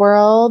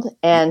Westworld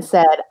and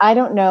said, I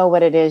don't know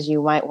what it is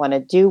you might want to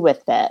do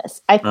with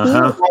this. I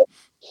feel like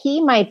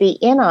he might be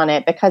in on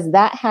it because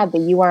that had the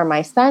 "You Are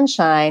My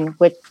Sunshine,"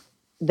 which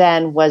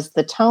then was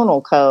the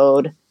tonal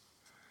code.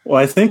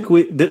 Well, I think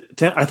we did.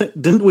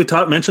 Didn't we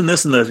mention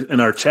this in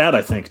our chat?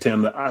 I think,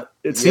 Tim.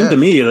 It seemed to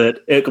me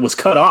that it was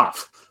cut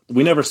off.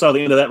 We never saw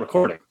the end of that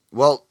recording.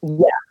 Well,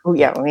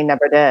 yeah, we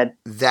never did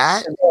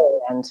that.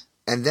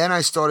 And then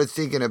I started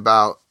thinking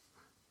about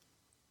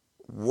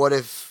what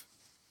if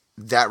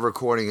that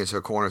recording is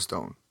her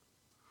cornerstone.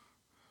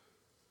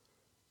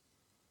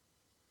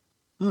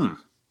 And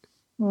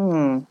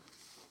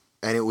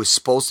it was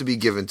supposed to be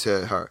given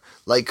to her.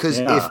 Like, because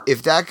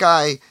if that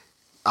guy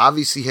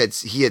obviously had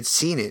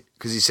seen it,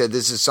 because he said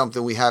this is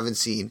something we haven't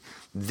seen,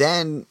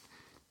 then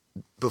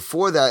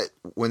before that,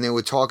 when they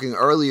were talking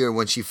earlier,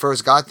 when she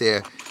first got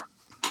there,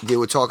 they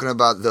were talking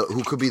about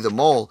who could be the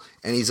mole,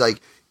 and he's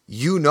like,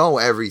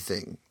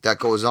 everything that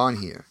goes on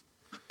here.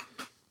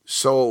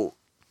 So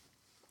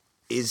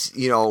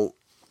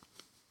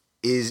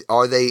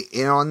are they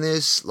in on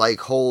this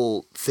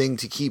whole thing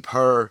to keep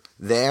her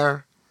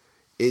there?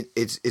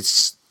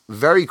 It's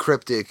very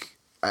cryptic.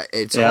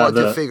 It's hard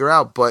to figure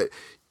out, but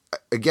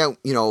again,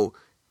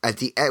 at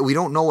the end, we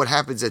don't know what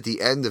happens at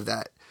the end of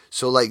that.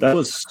 So that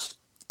was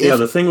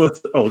the thing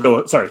with. Oh,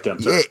 go. Sorry, Tim.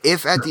 Sorry. Yeah,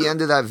 if at the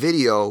end of that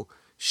video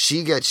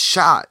she gets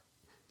shot,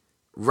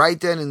 right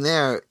then and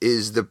there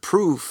is the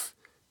proof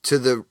to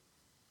the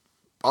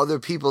other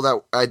people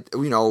that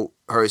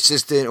her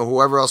assistant or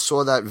whoever else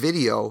saw that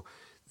video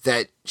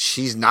that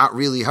she's not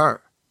really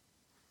her.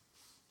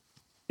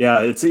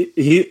 Yeah, it's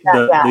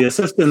the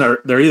assistant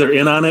they're either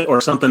in on it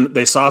or something.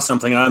 They saw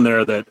something on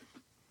there that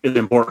is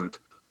important.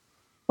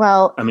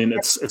 Well, I mean,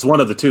 it's one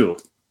of the two.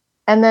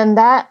 And then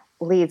that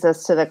leads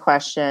us to the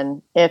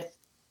question: if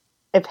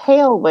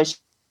Hale was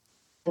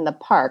in the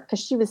park, because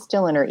she was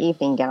still in her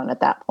evening gown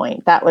at that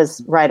point, that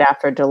was right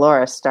after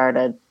Dolores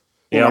started,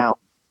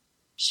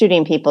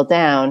 shooting people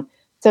down.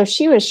 So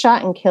she was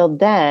shot and killed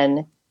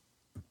then.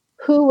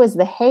 Who was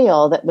the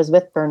Hale that was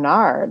with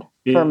Bernard?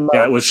 It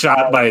was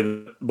shot by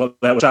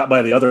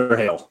the other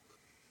Hale.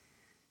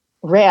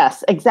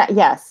 Yes, exactly.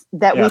 Yes,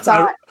 that we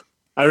thought.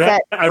 I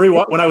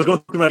rewatched when I was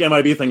going through my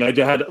MIB thing. I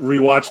had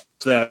rewatched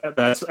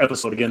that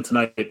episode again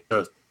tonight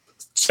to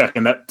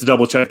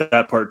double check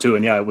that part too.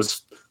 And it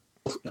was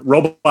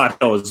Robot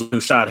Hale is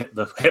who shot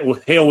the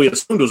Hale we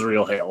assumed was a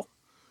real Hale.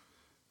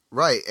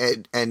 Right,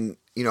 and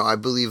I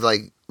believe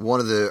one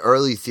of the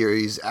early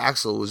theories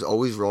Axel was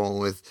always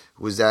rolling with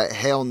was that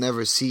Hale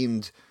never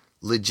seemed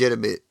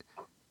legitimate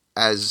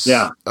as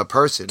a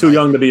person. Too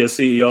young to be a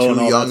CEO.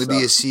 Too young to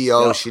be a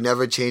CEO. Yeah. She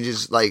never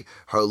changes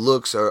her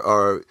looks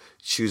or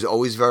she was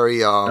always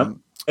very I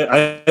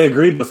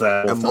agreed with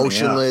that.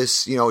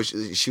 Emotionless.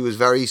 She was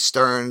very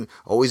stern,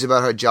 always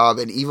about her job.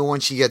 And even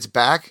when she gets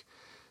back,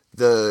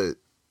 the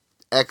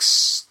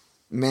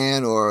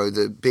ex-man or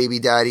the baby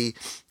daddy,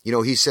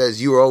 he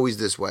says, "You were always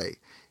this way."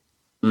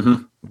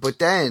 Mm-hmm. But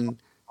then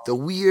the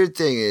weird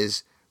thing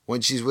is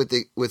when she's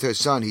with her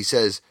son, he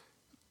says,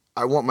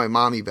 "I want my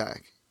mommy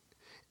back,"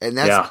 and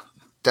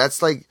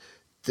that's like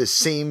the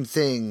same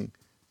thing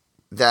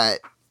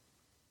that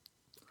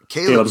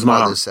Caleb's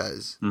mother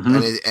says,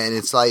 and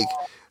it's like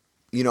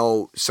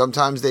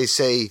sometimes they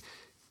say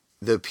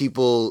the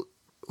people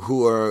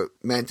who are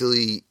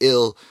mentally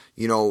ill,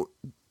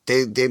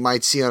 they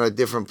might see on a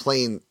different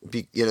plane,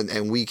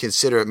 and we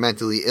consider it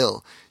mentally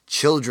ill.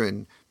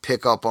 Children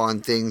pick up on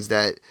things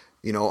that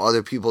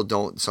other people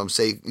don't. Some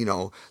say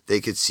they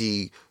could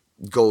see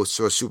ghosts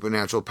or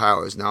supernatural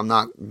powers. Now I'm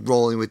not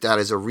rolling with that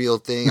as a real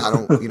thing. I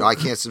don't I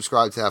can't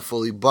subscribe to that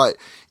fully, but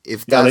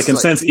if that's they can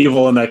sense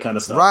evil and that kind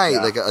of stuff, right?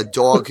 Like a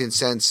dog can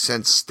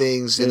sense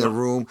things in the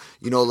room.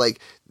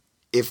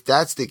 If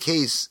that's the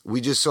case,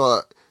 we just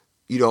saw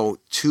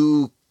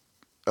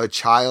a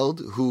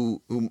child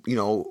who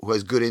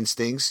has good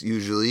instincts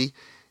usually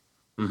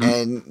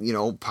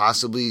and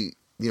possibly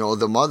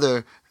the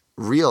mother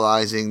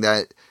realizing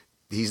that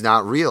he's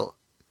not real.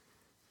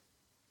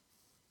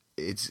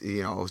 It's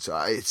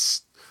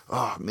it's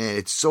oh man,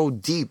 it's so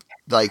deep,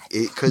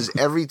 because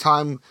every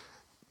time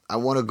I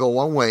want to go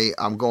one way,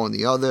 I'm going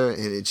the other,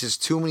 and it's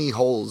just too many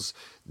holes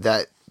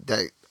that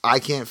I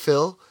can't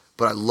fill,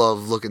 but I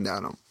love looking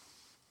down them.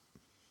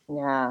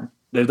 Yeah,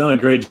 they've done a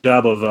great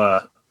job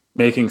of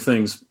making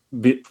things.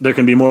 There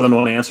can be more than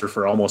one answer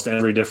for almost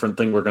every different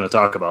thing we're going to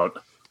talk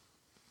about.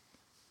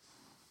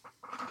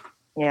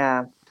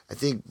 Yeah. I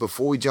think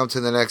before we jump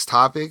to the next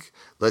topic,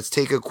 let's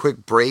take a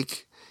quick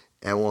break,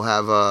 and we'll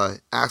have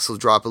Axel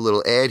drop a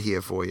little ad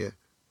here for you.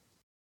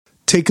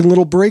 Taking a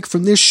little break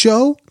from this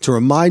show to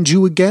remind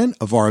you again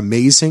of our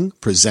amazing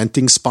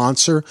presenting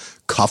sponsor,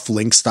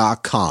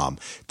 Cufflinks.com.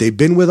 They've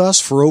been with us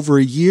for over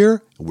a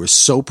year, and we're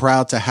so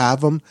proud to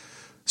have them.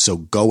 So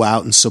go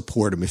out and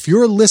support them. If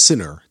you're a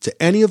listener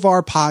to any of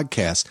our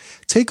podcasts,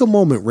 take a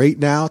moment right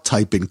now,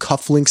 type in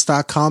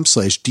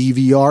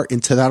cufflinks.com/DVR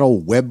into that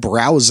old web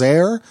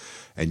browser,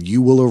 and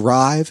you will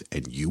arrive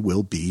and you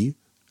will be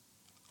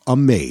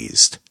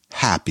amazed,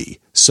 happy,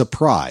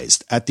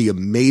 surprised at the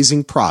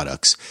amazing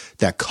products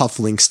that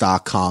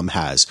Cufflinks.com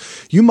has.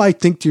 You might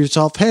think to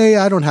yourself, hey,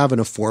 I don't have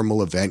a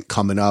formal event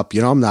coming up.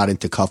 I'm not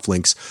into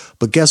cufflinks.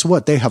 But guess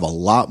what? They have a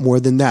lot more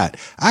than that.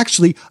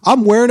 Actually,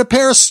 I'm wearing a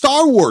pair of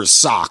Star Wars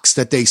socks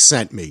that they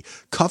sent me.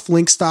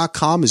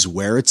 Cufflinks.com is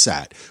where it's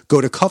at.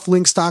 Go to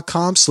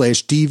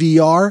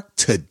cufflinks.com/DVR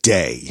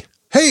today.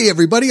 Hey,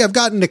 everybody, I've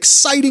got an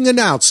exciting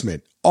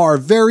announcement. Our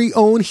very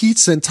own Heath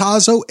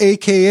Centazzo,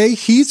 a.k.a.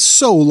 Heath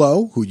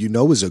Solo, who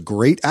is a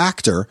great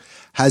actor,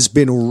 has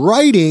been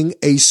writing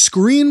a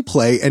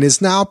screenplay and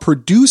is now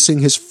producing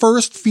his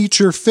first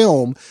feature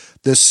film,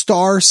 The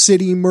Star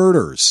City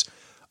Murders.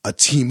 A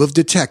team of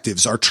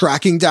detectives are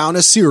tracking down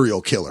a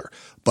serial killer,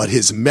 but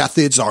his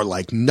methods are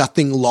like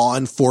nothing law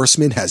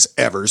enforcement has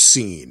ever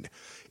seen.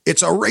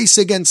 It's a race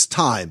against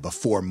time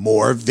before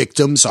more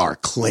victims are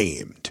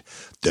claimed.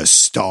 The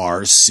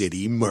Star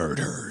City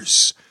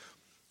Murders.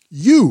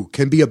 You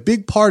can be a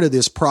big part of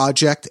this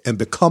project and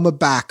become a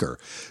backer.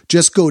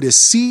 Just go to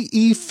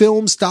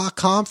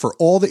cefilms.com for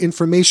all the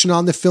information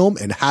on the film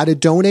and how to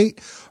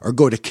donate, or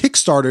go to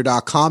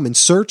kickstarter.com and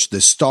search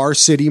The Star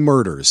City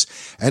Murders.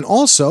 And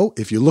also,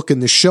 if you look in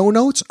the show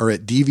notes or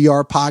at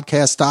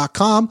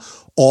dvrpodcast.com,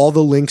 all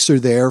the links are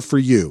there for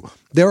you.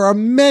 There are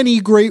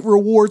many great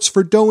rewards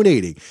for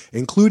donating,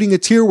 including a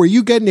tier where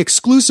you get an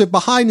exclusive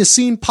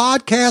behind-the-scene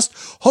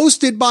podcast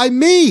hosted by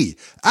me,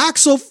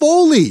 Axel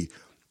Foley.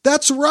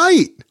 That's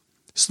right.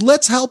 So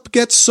let's help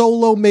get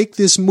Solo make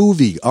this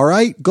movie, all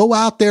right? Go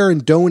out there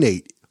and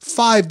donate.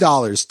 $5,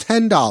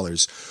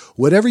 $10,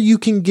 whatever you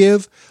can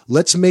give.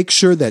 Let's make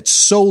sure that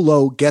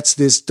Solo gets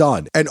this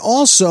done. And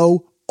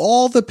also,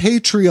 all the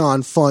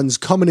Patreon funds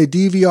coming to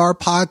DVR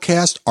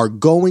Podcast are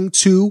going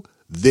to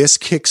this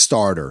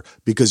Kickstarter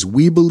because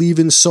we believe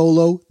in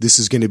Solo. This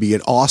is going to be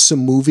an awesome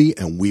movie,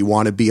 and we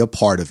want to be a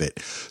part of it.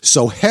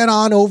 So head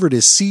on over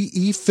to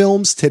CE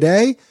Films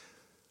today.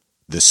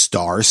 The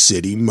Star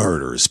City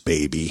Murders,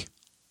 baby.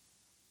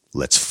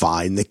 Let's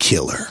find the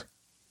killer.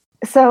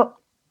 So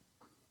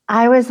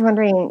I was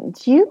wondering,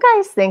 do you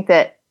guys think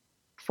that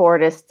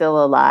Ford is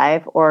still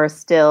alive or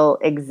still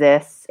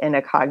exists in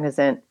a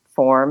cognizant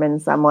form in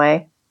some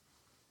way?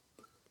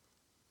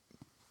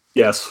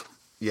 Yes.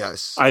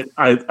 Yes.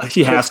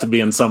 He has to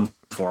be in some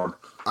form.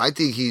 I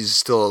think he's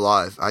still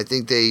alive. I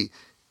think they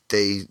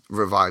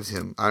revived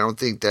him. I don't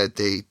think that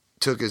they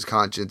took his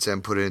conscience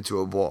and put it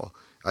into a ball.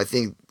 I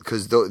think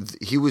because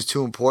he was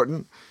too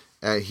important,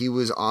 and he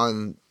was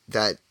on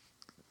that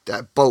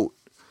boat.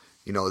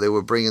 They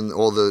were bringing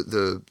all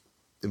the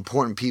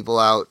important people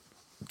out,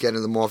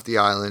 getting them off the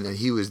island, and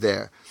he was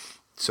there.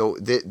 So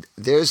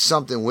there's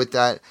something with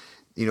that.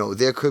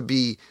 There could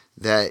be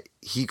that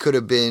he could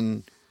have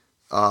been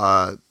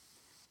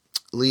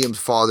Liam's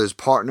father's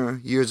partner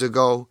years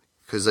ago,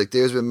 because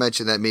there's been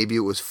mention that maybe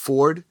it was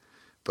Ford,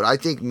 but I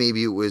think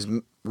maybe it was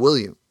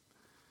William.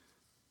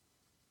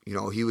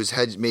 He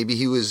was maybe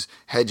he was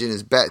hedging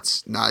his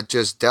bets, not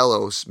just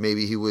Delos.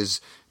 Maybe he was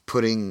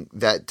putting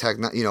that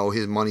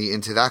his money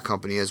into that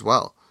company as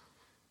well.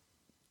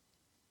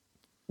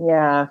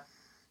 Yeah.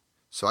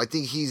 So I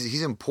think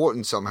he's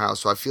important somehow.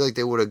 So I feel like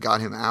they would have got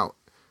him out.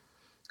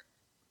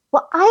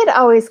 Well, I had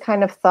always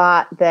kind of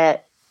thought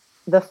that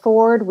the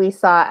Ford we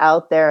saw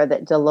out there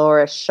that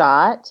Dolores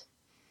shot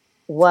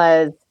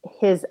was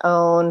his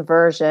own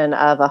version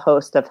of a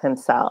host of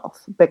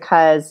himself,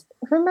 because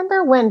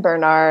remember when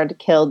Bernard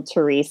killed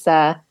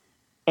Teresa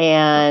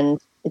and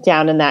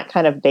down in that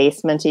kind of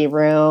basementy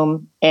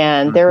room,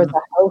 and there was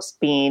a host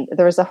being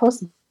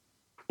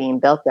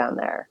built down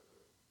there.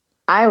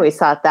 I always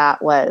thought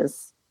that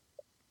was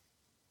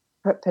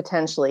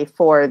potentially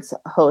Ford's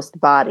host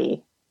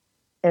body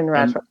in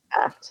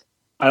retrospect.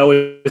 I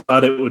always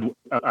thought it would.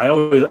 I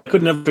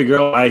could never figure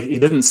out why he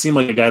didn't seem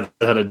like a guy that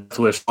had a death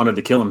wish, wanted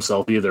to kill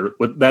himself either.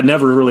 That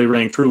never really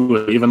rang true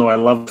with me, even though I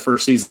loved the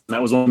first season.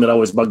 That was one that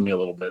always bugged me a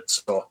little bit.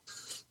 So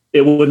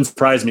it wouldn't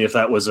surprise me if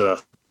that was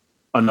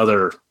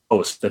another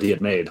host that he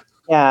had made.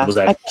 Yeah. Was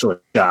actually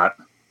shot.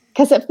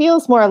 Because it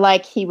feels more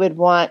like he would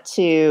want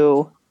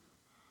to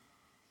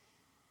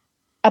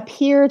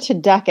appear to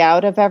duck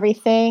out of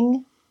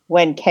everything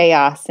when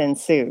chaos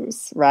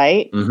ensues,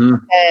 right? Mm-hmm.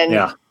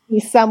 And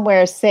he's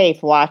somewhere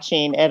safe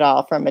watching it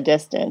all from a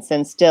distance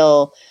and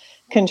still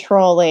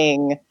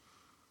controlling.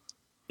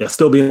 Yeah,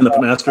 still being the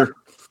master.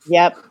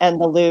 Yep,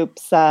 and the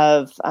loops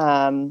of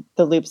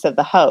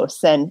the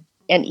hosts and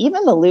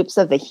even the loops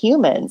of the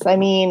humans. I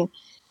mean,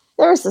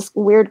 there was this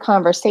weird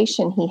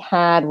conversation he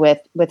had with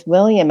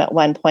William at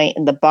one point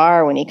in the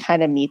bar when he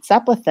kind of meets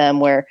up with them,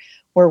 where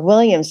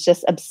William's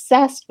just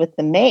obsessed with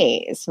the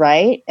maze,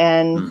 right?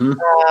 And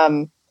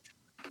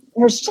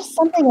there's just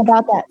something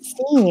about that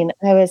scene.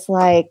 I was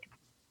like,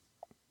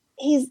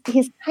 he's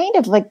kind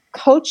of like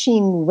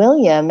coaching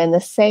William in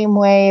the same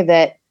way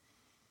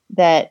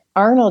that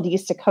Arnold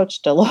used to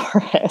coach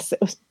Dolores.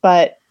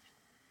 But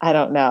I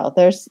don't know.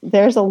 There's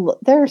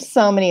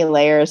so many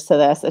layers to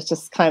this. It's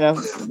just kind of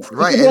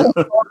right.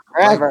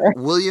 Forever. Like,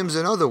 William's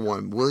another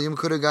one. William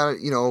could have got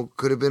it.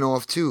 Could have been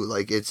off too.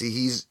 Like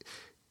he's.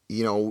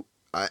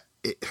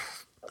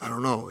 I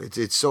don't know.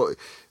 It's so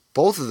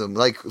both of them.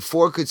 Like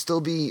Ford could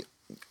still be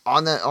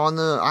on the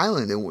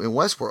island in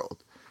Westworld,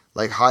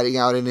 like hiding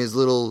out in his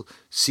little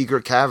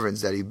secret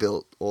caverns that he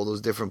built, all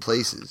those different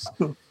places.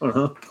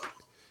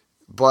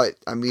 But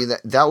I mean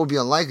that would be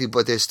unlikely.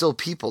 But there's still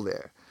people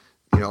there.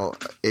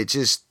 It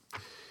just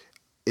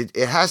it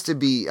has to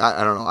be.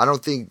 I don't know. I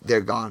don't think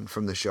they're gone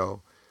from the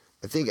show.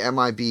 I think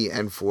MIB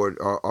and Ford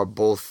are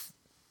both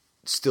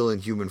still in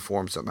human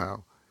form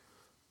somehow.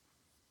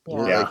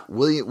 Yeah.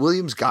 Like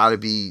William's got to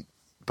be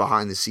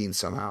behind the scenes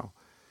somehow.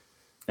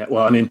 Yeah,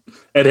 well, I mean,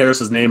 Ed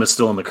Harris's name is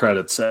still in the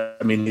credits. I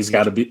mean, he's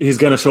going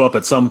to show up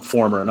at some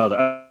form or another.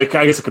 I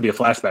guess it could be a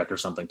flashback or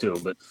something too,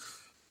 but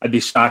I'd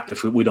be shocked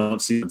if we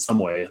don't see it in some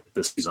way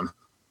this season.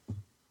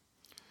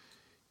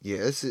 Yeah,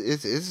 this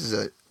is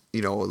a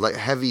like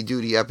heavy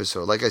duty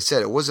episode. Like I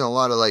said, it wasn't a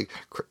lot of like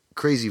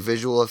crazy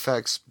visual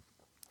effects,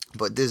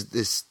 but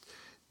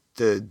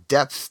the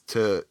depth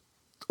to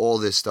all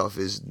this stuff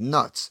is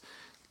nuts.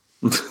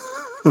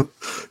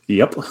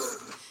 Yep.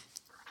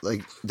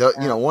 Like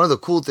one of the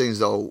cool things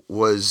though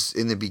was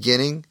in the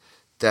beginning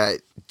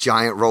that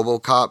giant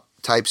RoboCop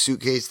type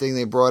suitcase thing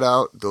they brought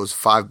out. Those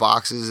 5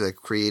 boxes that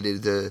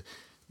created the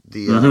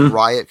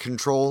riot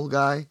control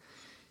guy.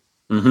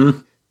 Mm-hmm.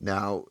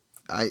 Now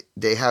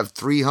they have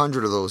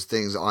 300 of those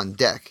things on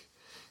deck,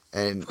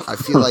 and I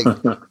feel like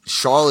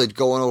Charlotte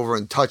going over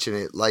and touching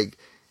it. Like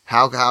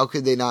how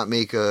could they not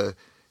make a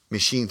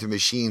machine to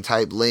machine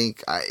type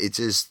link? I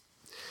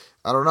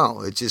don't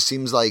know. It just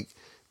seems like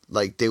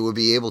they would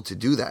be able to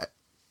do that.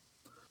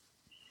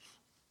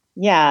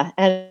 Yeah,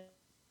 and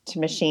to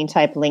machine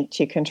type link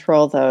to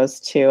control those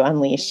to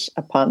unleash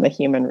upon the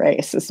human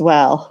race as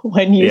well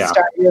when you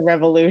start your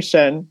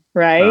revolution,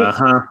 right?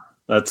 Uh-huh.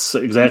 That's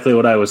exactly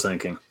what I was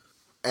thinking.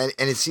 And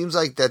it seems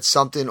like that's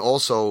something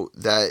also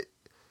that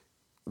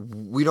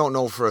we don't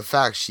know for a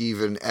fact she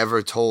even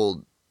ever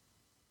told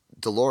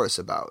Dolores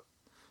about.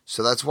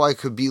 So that's why it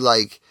could be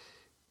like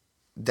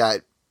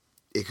that.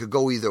 It could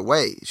go either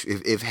way.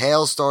 If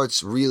Hale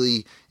starts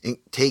really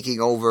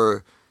taking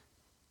over,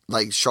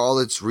 like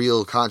Charlotte's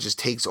real conscious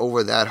takes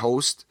over that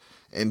host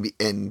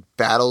and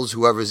battles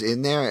whoever's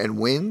in there and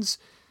wins,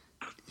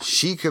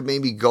 she could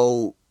maybe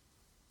go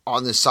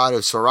on the side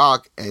of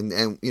Serac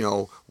and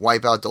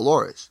wipe out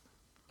Dolores.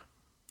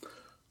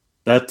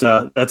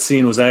 That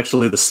scene was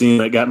actually the scene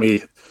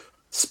that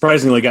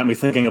surprisingly got me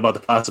thinking about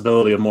the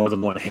possibility of more than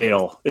one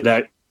Hale.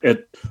 That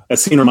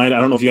scene reminded. I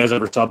don't know if you guys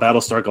ever saw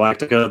Battlestar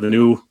Galactica,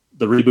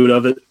 the reboot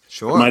of it.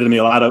 Sure. Reminded me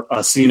a lot of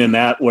a scene in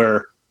that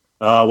where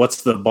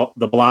what's the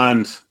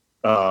blonde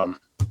Cylon?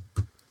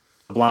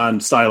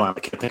 I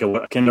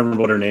can't remember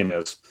what her name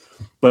is.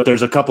 But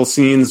there's a couple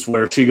scenes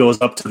where she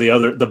goes up to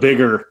the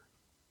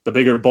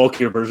bigger,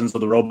 bulkier versions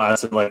of the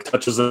robots and like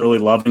touches them really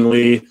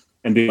lovingly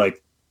and be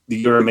like,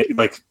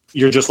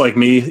 you're just like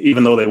me,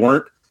 even though they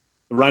weren't.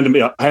 It reminded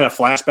me. I had a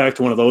flashback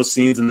to one of those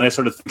scenes, and then I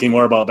started thinking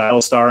more about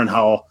Battlestar and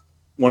how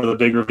one of the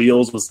big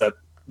reveals was that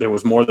there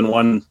was more than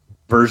one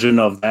version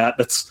of that.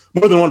 That's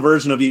more than one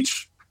version of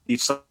each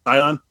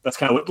Cylon. That's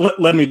kind of what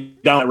led me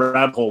down that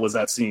rabbit hole, was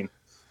that scene.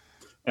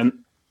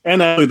 And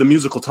actually the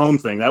musical tone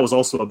thing, that was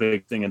also a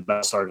big thing in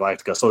Battlestar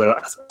Galactica. So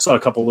I saw a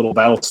couple little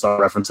Battlestar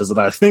references that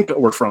I think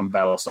were from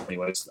Battlestar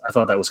anyways. I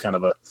thought that was kind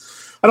of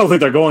I don't think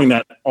they're going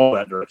all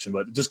that direction,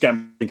 but it just got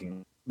me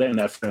thinking in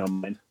that frame of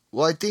mind.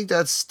 Well, I think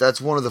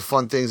that's one of the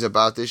fun things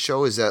about this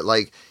show is that,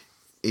 like,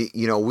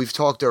 we've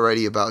talked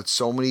already about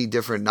so many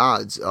different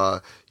nods.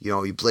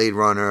 Blade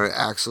Runner,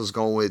 Axel's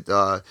going with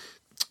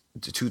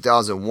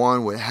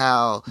 2001 with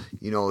Hal.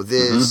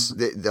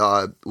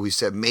 We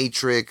said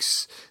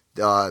Matrix,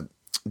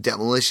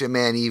 Demolition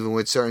Man, even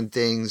with certain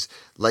things.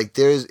 Like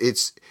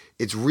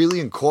it's really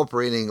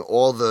incorporating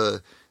all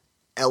the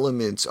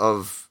elements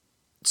of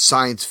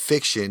science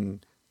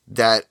fiction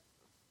that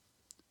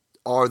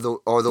are the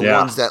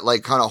ones that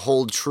like kind of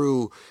hold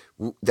true,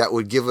 that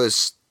would give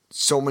us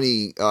so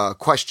many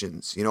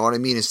questions. You know what I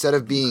mean? Instead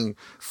of being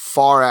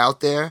far out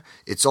there,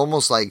 it's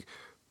almost like,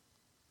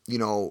 I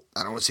don't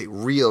want to say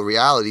real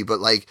reality, but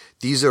like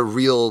these are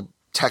real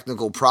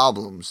technical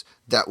problems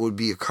that would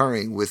be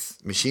occurring with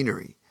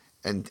machinery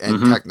and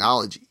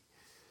technology.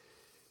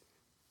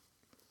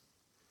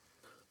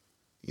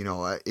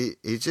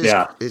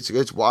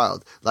 It's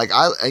wild. Like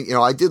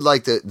I did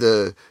like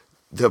the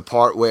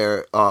part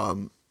where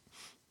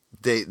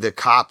the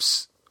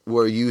cops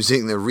were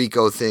using the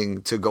RICO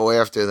thing to go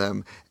after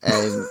them,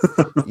 and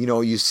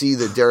you see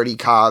the dirty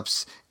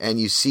cops, and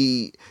you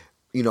see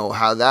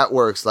how that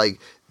works. Like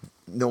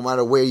no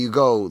matter where you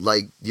go,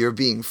 like you're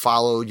being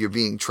followed, you're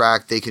being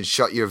tracked. They can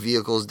shut your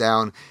vehicles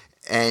down,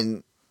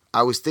 and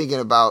I was thinking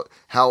about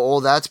how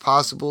all that's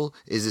possible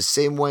is the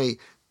same way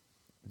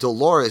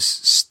Dolores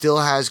still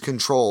has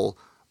control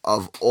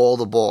of all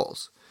the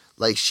balls.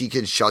 Like she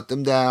can shut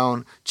them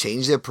down,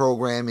 change their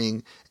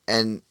programming,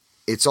 and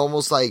it's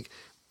almost like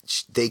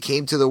they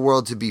came to the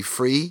world to be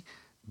free,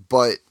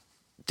 but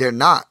they're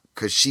not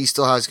because she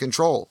still has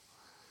control.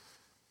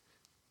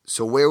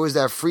 So where was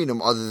that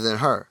freedom other than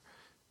her?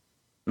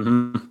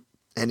 Mm-hmm.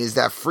 And is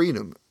that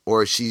freedom,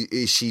 or is she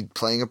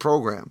playing a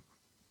program?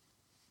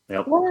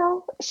 Yep.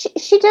 Well,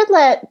 she did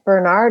let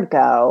Bernard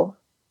go,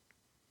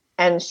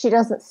 and she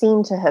doesn't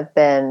seem to have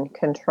been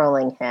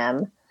controlling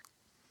him.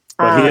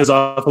 But he is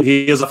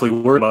awfully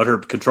worried about her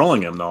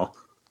controlling him, though.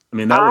 I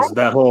mean, that was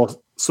that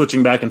whole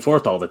switching back and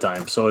forth all the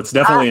time. So it's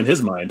definitely in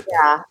his mind.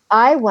 Yeah,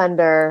 I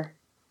wonder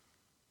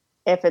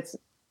if it's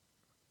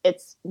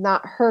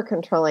not her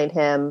controlling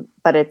him,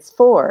 but it's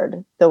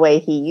Ford the way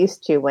he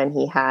used to when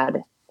he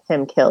had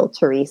him kill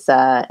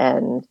Teresa,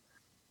 and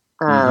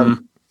that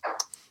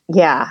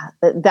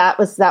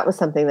was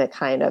something that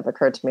kind of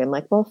occurred to me. I'm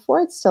like, well,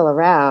 Ford's still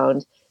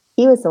around.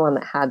 He was the one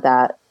that had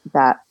that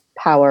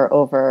power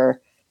over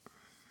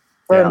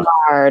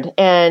Bernard,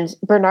 and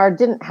Bernard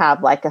didn't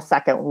have like a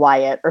second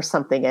Wyatt or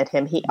something at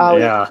him. He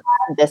always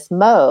had this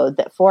mode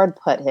that Ford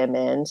put him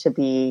in to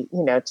be,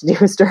 to do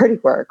his dirty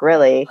work,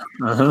 really.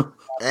 Uh-huh.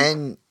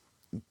 And,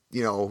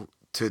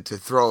 to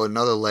throw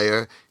another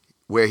layer,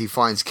 where he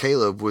finds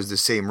Caleb was the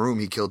same room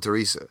he killed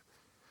Teresa.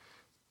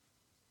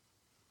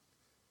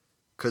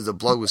 Because the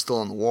blood was still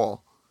on the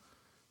wall.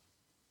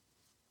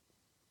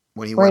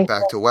 When he went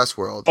back to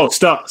Westworld. Oh,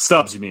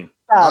 Stubbs, you mean?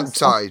 I'm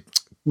sorry.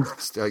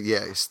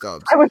 Stubbs.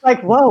 I was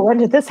like, whoa, when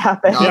did this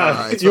happen?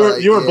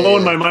 You were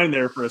blowing my mind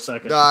there for a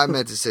second. No, I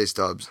meant to say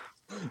Stubbs.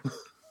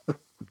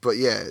 But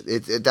yeah,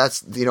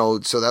 that's,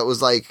 so that was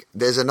like,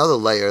 there's another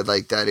layer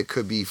like that. It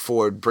could be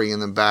Ford bringing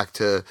them back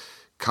to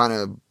kind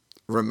of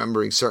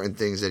remembering certain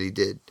things that he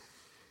did.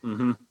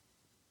 Mm-hmm.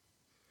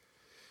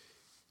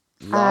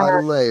 Lot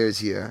of layers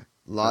here.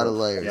 A lot of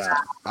layers. Yeah.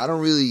 I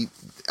don't,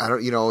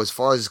 as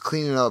far as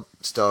cleaning up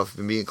stuff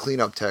and being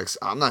cleanup techs,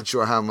 I'm not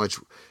sure how much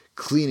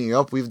cleaning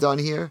up we've done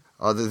here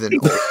other than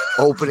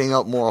opening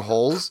up more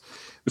holes.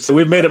 So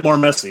we've made it more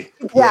messy.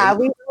 Yeah,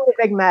 we made a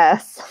big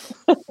mess.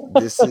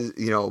 This is,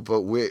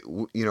 but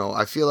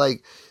I feel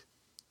like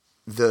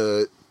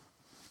the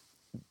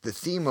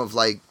theme of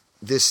like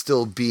this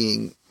still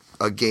being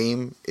a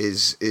game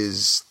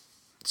is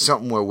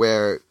something where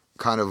we're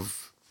kind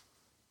of,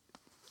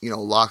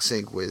 lock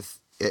sync with,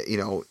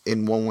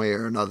 in one way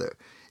or another.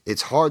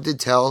 It's hard to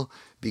tell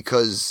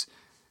because,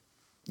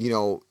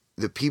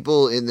 the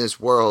people in this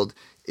world,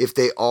 if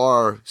they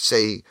are,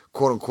 say,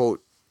 quote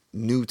unquote,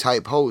 new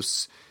type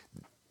hosts,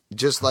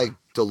 just like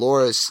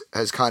Dolores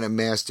has kind of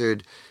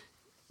mastered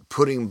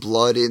putting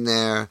blood in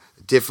there,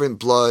 different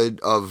blood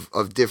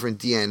of different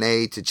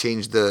DNA to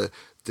change the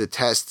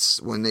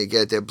tests when they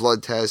get their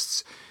blood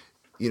tests.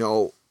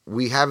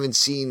 We haven't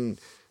seen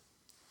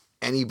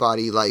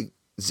anybody like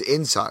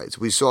insides.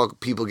 We saw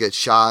people get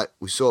shot.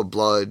 We saw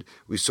blood.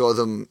 We saw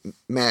them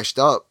mashed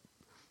up,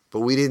 but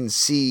we didn't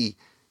see,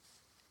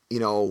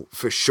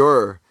 for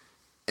sure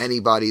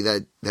anybody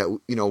that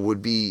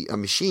would be a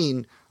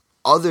machine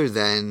other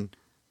than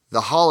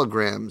the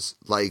holograms,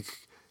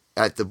 like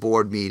at the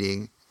board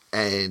meeting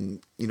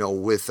and,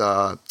 with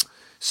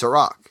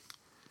Serac.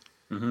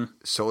 Mm-hmm.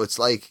 So it's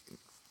like,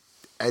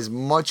 as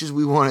much as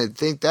we want to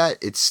think that,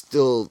 it's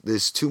still,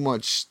 there's too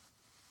much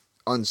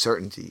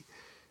uncertainty.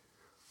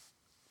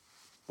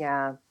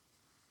 Yeah.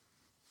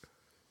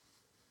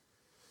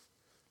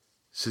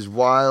 This is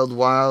wild,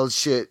 wild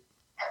shit.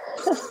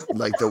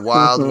 Like the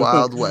wild,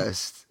 wild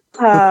west.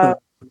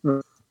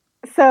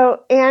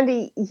 So,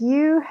 Andy,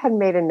 you had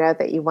made a note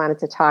that you wanted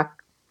to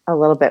talk a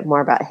little bit more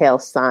about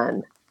Hale's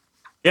son.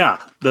 Yeah.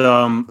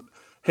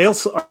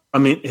 Hale's,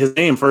 his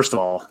name, first of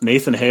all,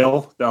 Nathan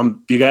Hale. Are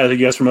you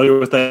guys familiar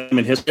with that in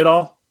history at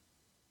all?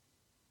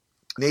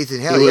 Nathan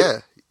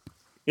Hale,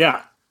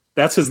 Yeah.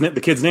 That's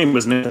the kid's name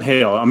was Nathan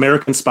Hale,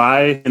 American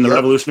spy in the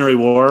Revolutionary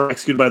War,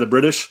 executed by the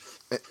British.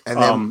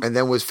 And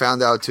then was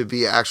found out to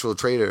be an actual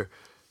traitor.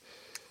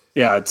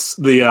 Yeah, it's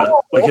the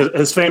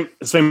his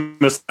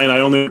famous line, "I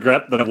only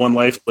regret that I have one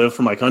life to live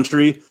for my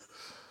country."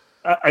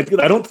 I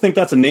don't think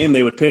that's a name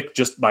they would pick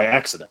just by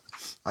accident.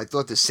 I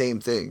thought the same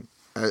thing.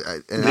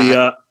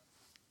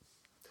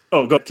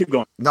 Oh, go keep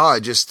going. No,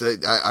 I just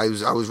I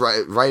was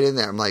right in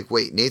there. I'm like,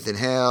 wait, Nathan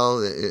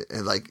Hale,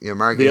 and like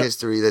American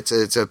history.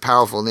 It's a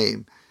powerful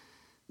name.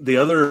 The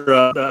other,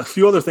 a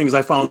few other things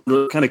I found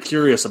kind of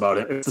curious about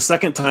it. It's the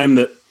second time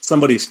that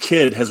somebody's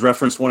kid has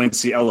referenced wanting to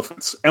see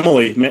elephants.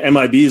 Emily,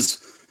 MIB's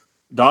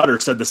daughter,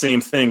 said the same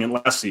thing in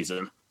last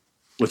season,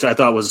 which I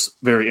thought was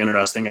very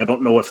interesting. I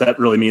don't know if that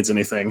really means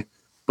anything.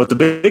 But the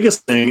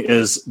biggest thing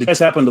is, did you guys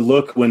happen to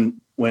look when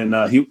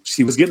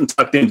he was getting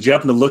tucked in? Did you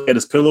happen to look at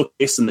his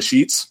pillowcase and the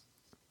sheets?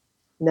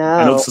 No.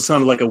 I know this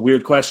sounded like a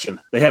weird question.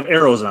 They have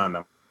arrows on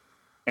them,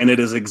 and it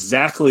is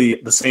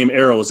exactly the same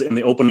arrows in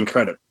the opening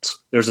credits.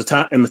 There's a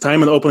time in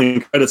the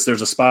opening credits.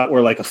 There's a spot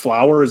where like a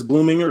flower is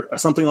blooming or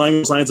something along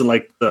those lines, and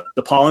like the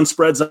pollen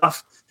spreads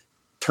off,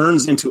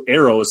 turns into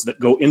arrows that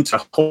go into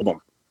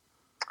Holborn.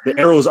 The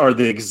arrows are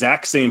the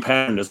exact same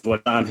pattern as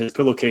what's on his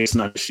pillowcase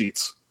and on his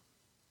sheets.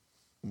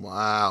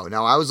 Wow.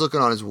 Now, I was looking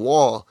on his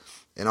wall,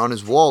 and on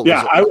his wall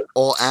was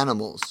all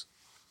animals.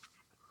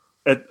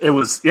 It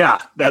was,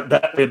 that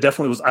it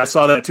definitely was. I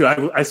saw that too.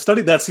 I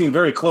studied that scene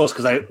very close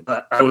because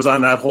I was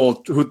on that whole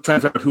trying to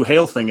figure out who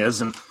Hale thing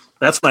is, and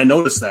that's when I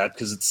noticed that,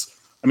 because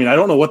I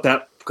don't know what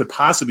that could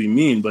possibly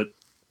mean, but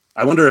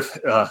I wonder if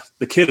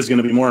the kid is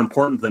going to be more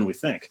important than we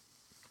think.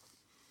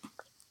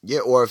 Yeah,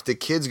 or if the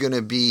kid's going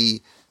to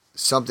be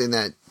something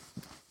that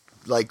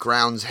like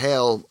grounds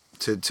Hale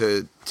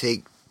to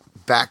take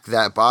back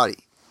that body.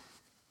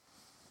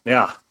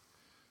 Yeah.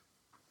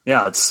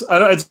 It's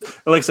like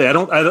I say, I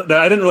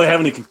didn't really have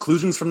any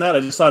conclusions from that. I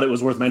just thought it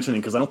was worth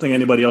mentioning because I don't think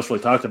anybody else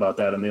really talked about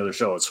that in the other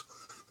shows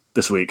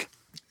this week.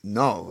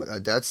 No,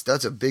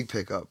 that's a big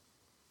pickup.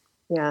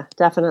 Yeah,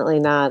 definitely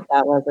not.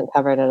 That wasn't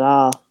covered at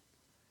all.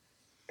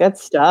 Good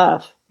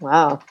stuff.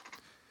 Wow.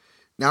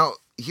 Now,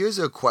 here's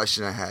a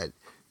question I had.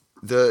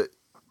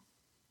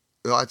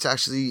 It's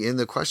actually in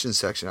the question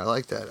section. I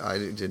like that. I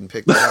didn't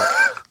pick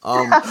that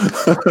up.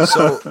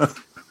 So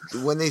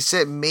when they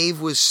said Maeve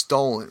was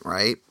stolen,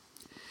 right?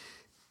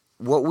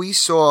 What we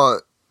saw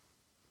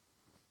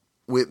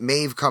with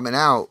Maeve coming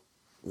out,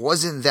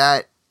 wasn't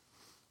that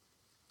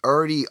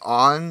already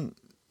on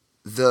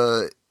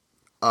the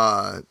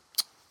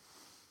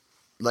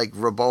like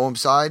Rehoboam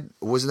side?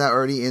 Wasn't that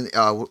already in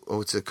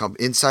what's it called?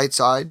 Insight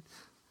side?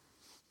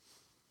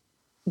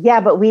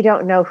 Yeah, but we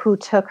don't know who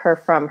took her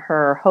from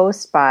her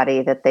host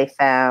body that they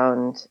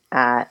found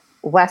at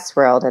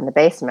Westworld in the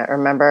basement.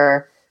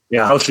 Remember?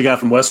 Yeah, how she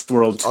got from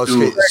Westworld to...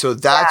 Okay, so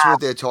that's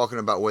what they're talking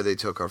about, where they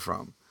took her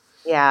from.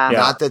 Yeah.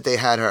 Not that they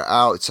had her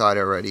outside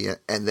already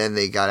and then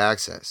they got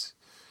access.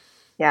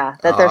 Yeah,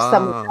 that there's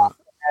someone else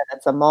there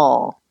that's a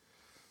mole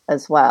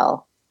as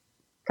well.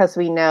 Because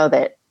we know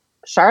that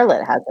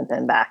Charlotte hasn't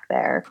been back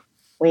there.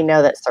 We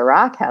know that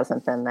Serac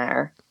hasn't been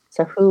there.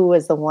 So who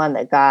was the one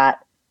that got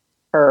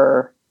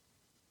her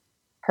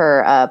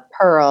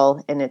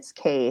pearl in its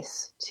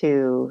case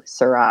to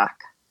Serac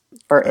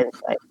or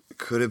Insight?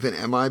 Could have been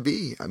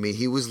MIB. I mean,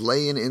 he was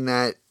laying in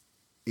that,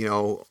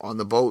 on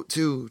the boat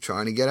too,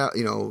 trying to get out,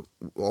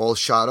 all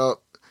shot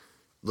up,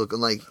 looking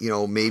like,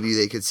 maybe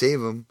they could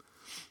save him.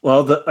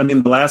 Well,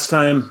 the last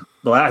time,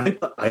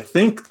 I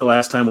think the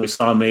last time we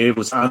saw Maeve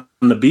was on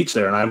the beach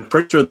there, and I'm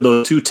pretty sure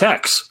the two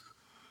techs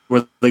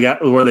where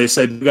they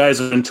said, you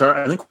guys are in charge.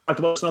 I think we talked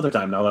about this another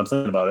time now that I'm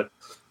thinking about it,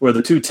 where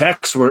the two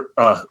techs were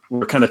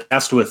kind of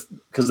tasked with,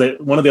 because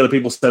one of the other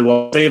people said,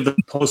 well, save the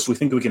post we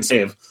think we can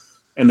save.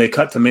 And they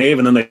cut to Maeve,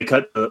 and then they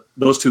cut to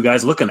those two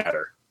guys looking at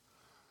her.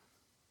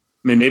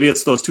 I mean, maybe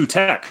it's those two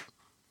tech.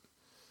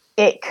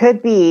 It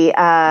could be.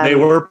 They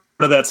were part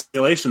of that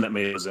simulation that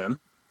Maeve was in.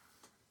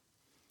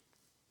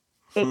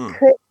 It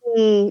could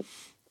be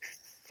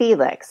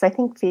Felix. I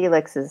think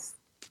Felix is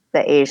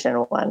the Asian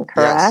one,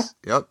 correct? Yes.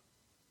 Yep.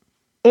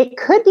 It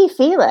could be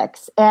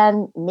Felix,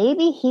 and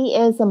maybe he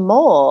is a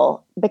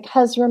mole,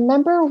 because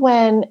remember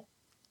when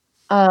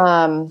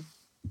her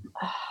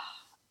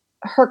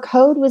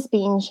code was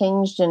being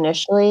changed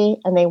initially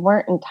and they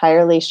weren't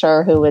entirely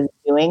sure who was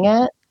doing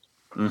it?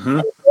 Mm-hmm.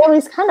 They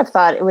always kind of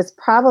thought it was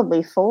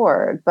probably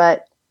Ford,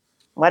 but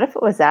what if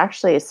it was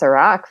actually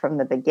Serac from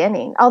the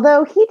beginning?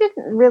 Although he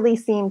didn't really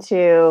seem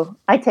to,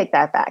 I take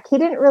that back. He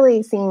didn't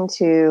really seem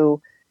to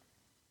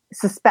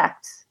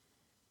suspect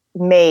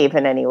Maeve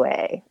in any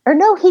way. Or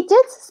no, he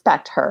did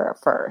suspect her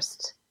at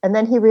first. And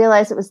then he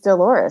realized it was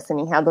Dolores and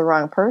he had the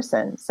wrong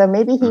person. So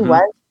maybe he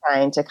was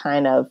trying to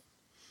kind of,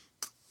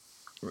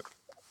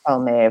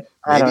 Maeve.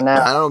 I don't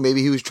know.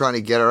 Maybe he was trying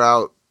to get her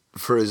out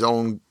for his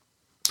own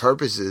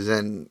purposes,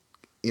 and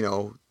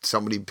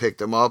somebody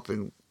picked him up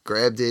and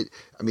grabbed it.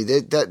 I mean,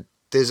 that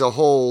there's a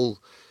whole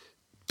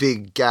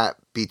big gap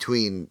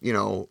between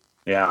the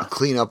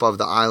cleanup of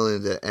the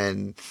island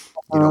and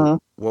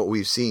what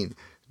we've seen.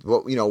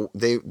 What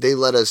they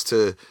led us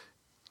to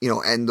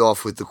end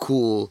off with the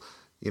cool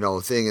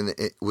thing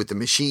with the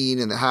machine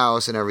and the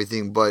house and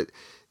everything, but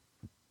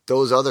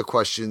those other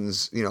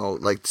questions,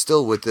 like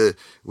still with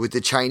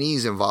the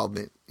Chinese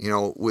involvement,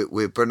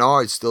 with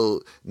Bernard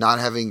still not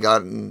having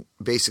gotten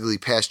basically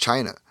past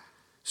China.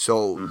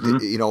 So,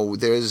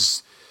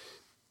 there's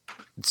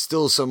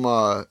still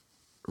some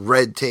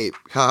red tape.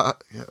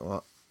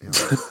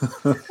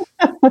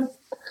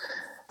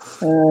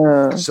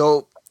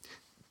 So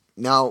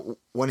now,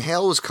 when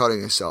Hale was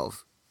cutting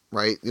herself,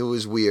 right, it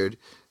was weird.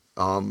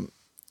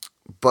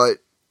 But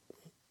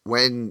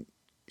when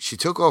she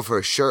took off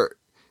her shirt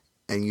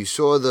and you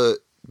saw the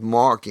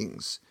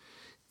markings,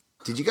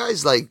 did you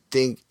guys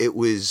think it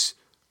was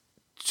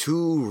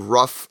too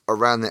rough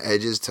around the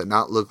edges to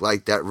not look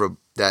like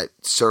that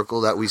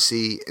circle that we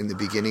see in the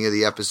beginning of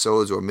the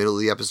episodes or middle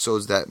of the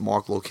episodes that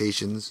mark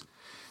locations?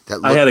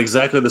 I had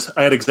exactly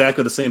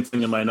the same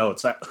thing in my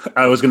notes.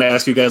 I was going to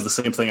ask you guys the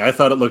same thing. I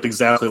thought it looked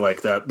exactly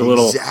like that. The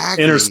little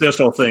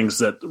interstitial things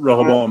that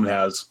Rehoboam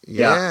has.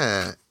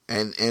 Yeah.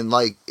 And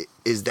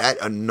is that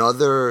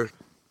another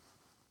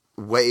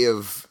way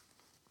of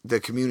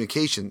the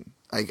communication?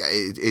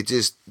 It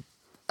just,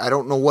 I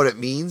don't know what it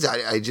means.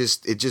 It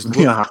just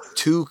looked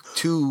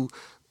too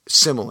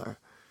similar.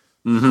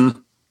 Mm-hmm.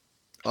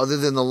 Other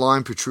than the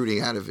line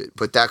protruding out of it.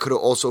 But that could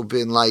have also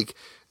been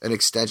an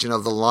extension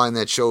of the line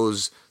that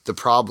shows the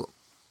problem.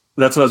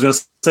 That's what I was going to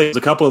say. There's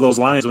a couple of those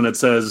lines when it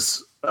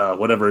says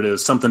whatever it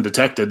is, something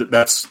detected.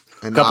 That's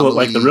a couple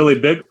of the really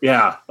big,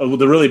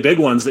 the really big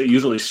ones that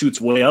usually shoots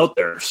way out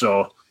there.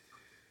 So,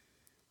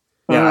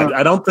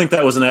 I don't think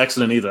that was an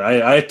accident either.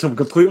 I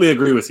completely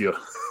agree with you.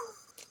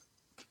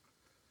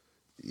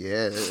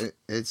 Yeah,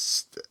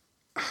 it's,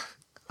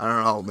 I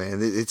don't know, man.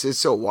 It's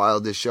so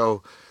wild, this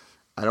show.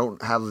 I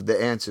don't have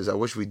the answers. I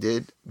wish we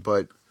did,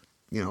 but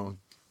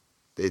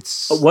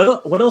it's.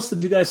 What else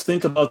did you guys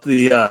think about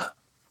the?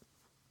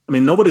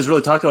 Nobody's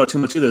really talked about it too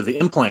much either. The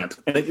implant,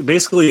 and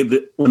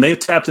basically, when they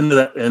tapped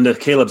into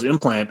Caleb's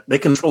implant, they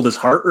controlled his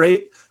heart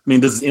rate.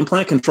 Does the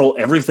implant control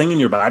everything in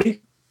your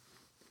body?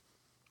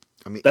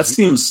 That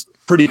seems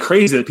pretty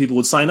crazy that people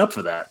would sign up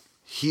for that.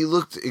 He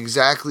looked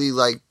exactly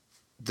like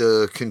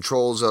the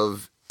controls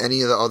of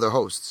any of the other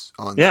hosts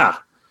on. Yeah.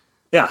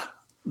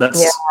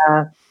 That's.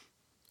 Yeah.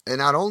 And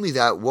not only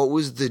that, what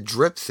was the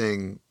drip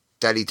thing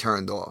that he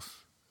turned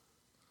off?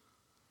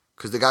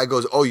 Because the guy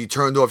goes, "Oh, you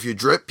turned off your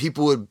drip?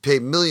 People would pay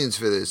millions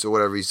for this," or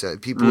whatever he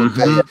said. People would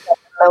pay. People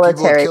would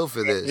kill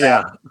for this.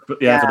 Yeah, for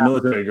the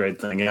military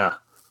grade thing. Yeah.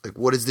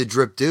 What does the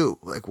drip do?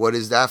 What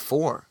is that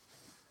for?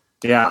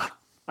 Yeah,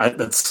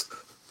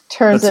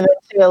 turns him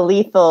into a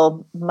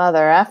lethal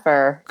mother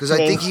effer. Because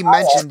I think he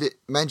mentioned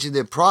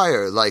it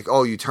prior.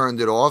 Oh, you turned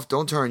it off.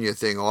 Don't turn your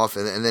thing off.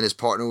 And then his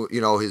partner,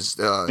 his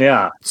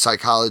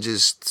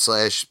psychologist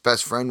 /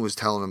 best friend was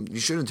telling him, you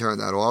shouldn't turn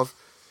that off.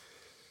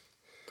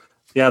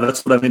 Yeah,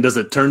 that's what I mean. Does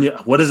it turn you?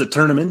 What does it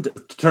turn him into?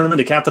 Turn him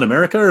into Captain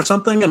America or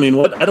something?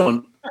 What? I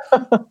don't.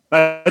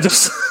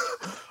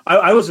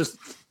 I was just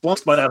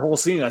flunked by that whole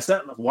scene. I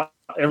sat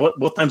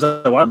both times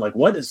I watched. I'm like,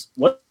 what is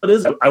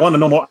it? I want to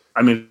know more.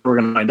 We're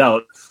going to find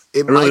out.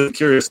 I'm really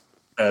curious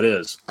what that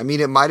is.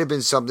 It might have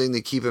been something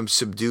to keep him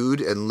subdued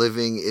and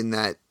living in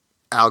that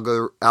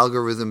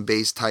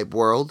algorithm-based type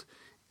world,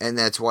 and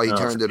that's why he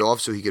turned it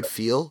off so he could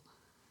feel.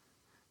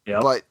 Yeah.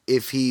 But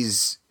if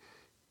he's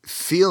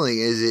feeling,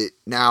 is it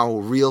now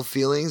real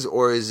feelings,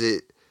 or is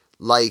it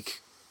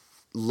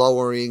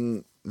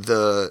lowering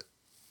the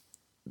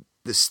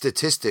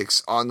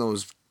statistics on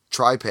those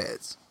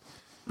tripads?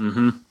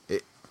 Mm-hmm.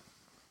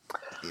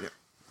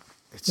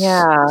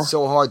 It's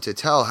so hard to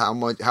tell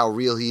how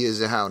real he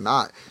is and how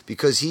not,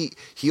 because he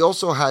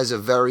also has a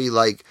very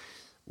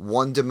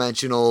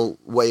one-dimensional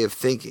way of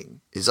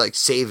thinking. It's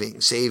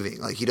saving.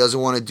 He doesn't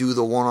want to do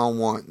the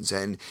one-on-ones,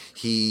 and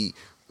he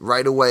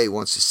right away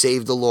wants to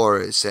save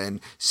Dolores and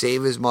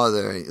save his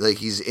mother.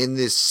 He's in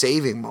this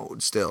saving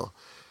mode still.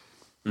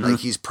 Mm-hmm.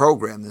 He's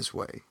programmed this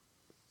way.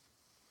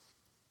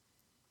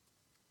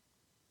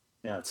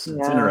 Yeah, it's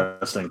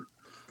interesting.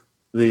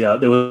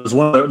 There was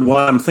one.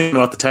 While I'm thinking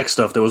about the tech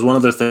stuff, there was one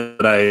other thing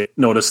that I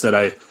noticed that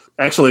I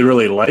actually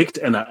really liked,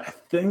 and I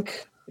can't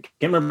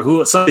remember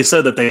who. Somebody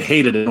said that they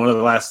hated it in one of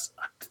the last.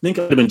 I think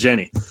it would have been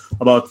Jenny,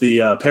 about the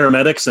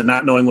paramedics and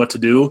not knowing what to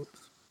do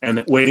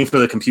and waiting for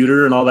the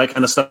computer and all that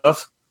kind of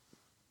stuff.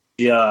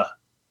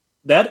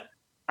 That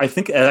I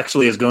think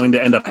actually is going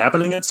to end up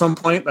happening at some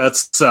point.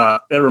 That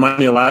reminds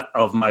me a lot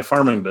of my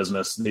farming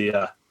business.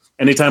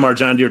 Anytime our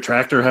John Deere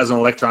tractor has an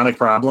electronic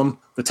problem,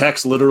 the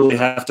techs literally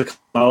have to come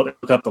out and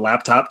hook up the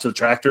laptop to the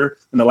tractor,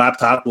 and the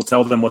laptop will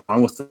tell them what's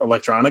wrong with the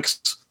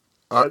electronics.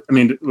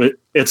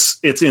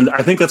 It's in.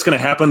 I think that's going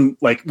to happen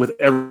with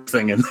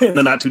everything in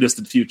the not too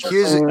distant future.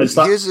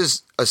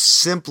 Here's a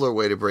simpler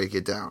way to break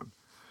it down.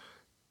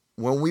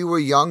 When we were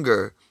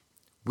younger,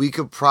 we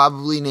could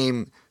probably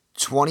name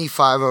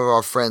 25 of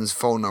our friends'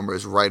 phone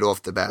numbers right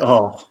off the bat.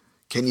 Oh,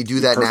 can you do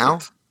that now?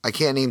 I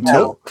can't name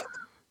two.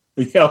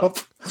 Yep.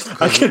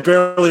 I can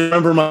barely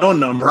remember my own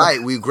number.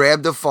 Right. We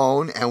grabbed the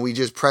phone and we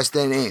just pressed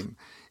their name.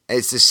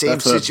 It's the same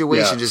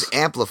situation, just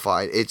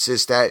amplified. It's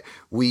just that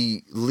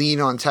we lean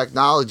on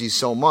technology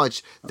so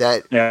much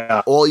that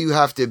all you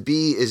have to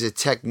be is a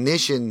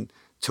technician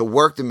to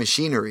work the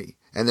machinery,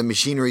 and the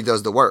machinery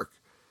does the work.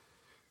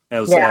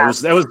 It was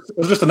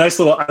just a nice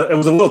little. It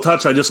was a little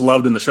touch I just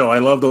loved in the show. I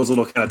love those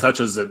little kind of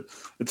touches. That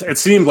it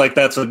seemed like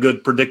that's a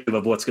good predictive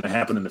of what's going to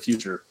happen in the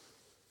future,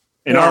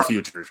 in our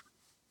future.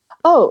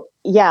 Oh,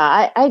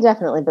 yeah, I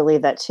definitely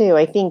believe that too.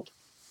 I think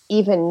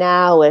even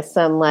now with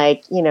some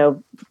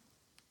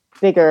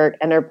bigger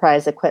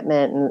enterprise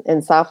equipment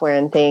and software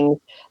and things,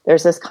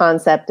 there's this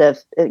concept of,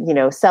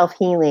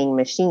 self-healing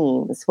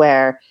machines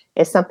where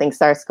if something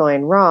starts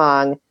going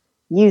wrong,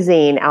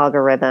 using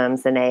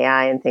algorithms and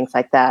AI and things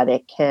like that,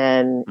 it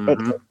can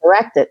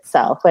correct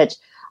itself, which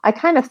I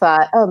kind of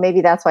thought, oh, maybe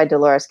that's why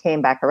Dolores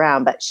came back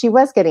around, but she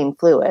was getting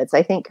fluids.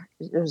 I think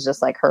it was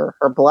just like her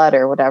blood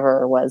or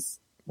whatever was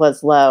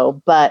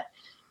low, but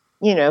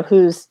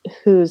who's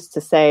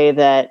to say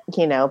that,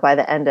 by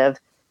the end of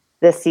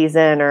this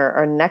season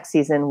or next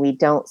season, we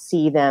don't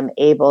see them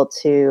able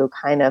to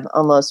kind of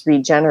almost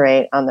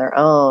regenerate on their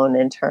own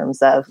in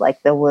terms of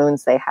like the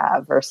wounds they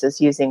have versus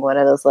using one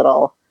of those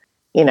little,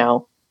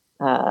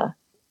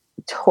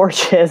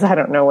 torches. I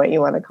don't know what you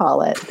want to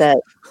call it.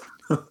 That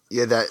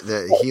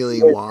that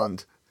healing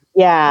wand.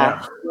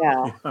 Yeah.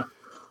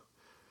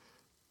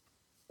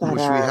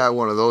 Wish we had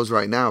one of those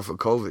right now for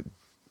COVID.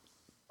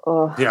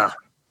 Oh, Yeah.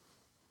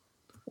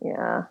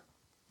 Yeah.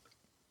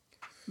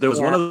 There was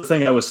one other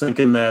thing I was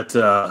thinking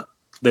that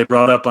they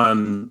brought up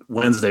on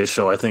Wednesday's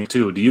show, I think,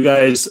 too. Do you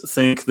guys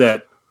think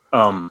that,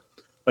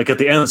 like at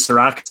the end,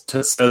 Serac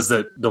says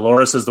that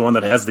Dolores is the one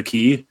that has the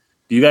key?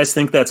 Do you guys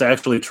think that's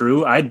actually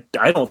true? I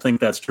don't think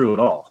that's true at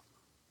all.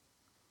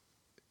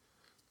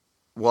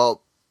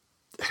 Well,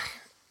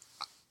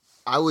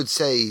 I would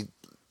say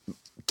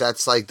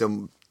that's like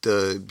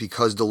the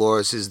because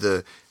Dolores is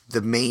the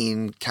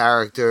main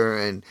character,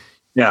 and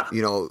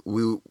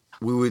we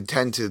would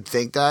tend to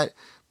think that.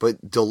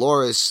 But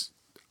Dolores,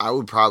 I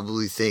would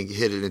probably think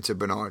hit it into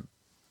Bernard.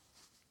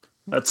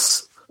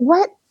 That's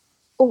what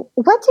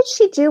did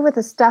she do with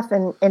the stuff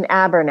in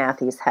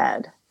Abernathy's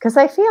head? Because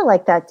I feel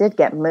like that did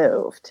get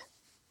moved.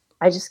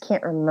 I just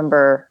can't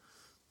remember.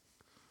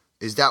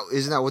 Isn't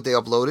that what they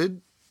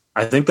uploaded?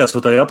 I think that's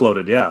what they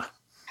uploaded. Yeah.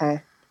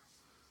 Okay.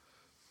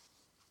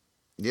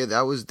 Yeah,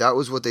 that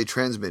was what they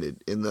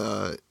transmitted in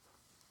the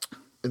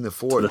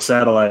Ford. The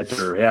satellite,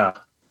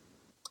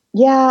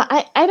 Yeah,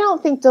 I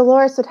don't think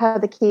Dolores would have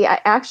the key. I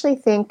actually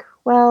think,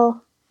 I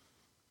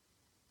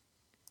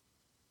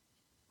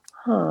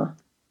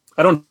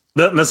don't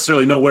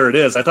necessarily know where it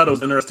is. I thought it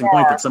was an interesting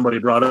point that somebody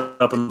brought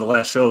up in the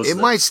last shows. It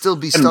might still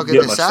be stuck in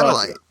the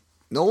satellite.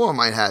 No one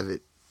might have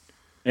it.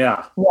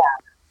 Yeah.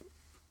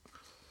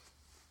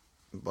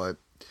 But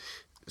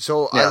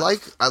so I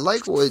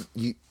like what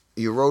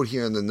you wrote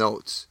here in the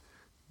notes.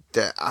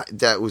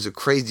 That was a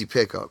crazy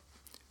pickup.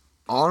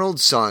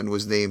 Arnold's son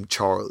was named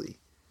Charlie.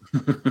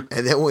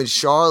 And then when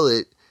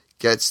Charlotte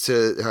gets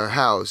to her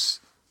house,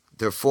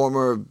 their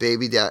former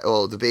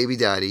the baby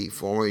daddy,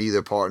 former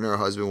either partner or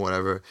husband,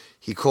 whatever,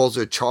 he calls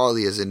her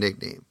Charlie as a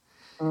nickname.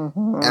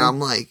 Mm-hmm. And I'm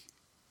like,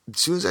 as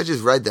soon as I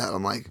just read that,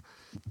 I'm like,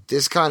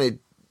 this kind of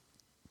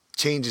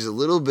changes a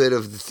little bit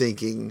of the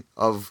thinking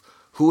of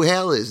who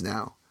Hale is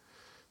now.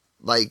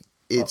 Like,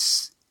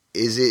 is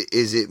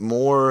it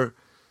more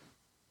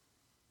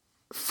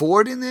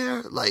Ford in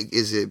there? Like,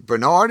 is it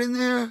Bernard in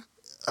there?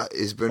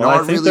 Is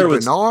Bernard really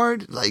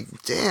Bernard? Like,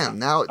 damn,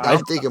 now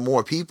I'm thinking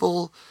more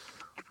people.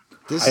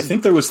 I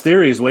think there was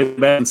theories way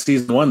back in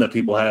season 1 that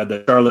people had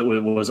that Charlotte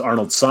was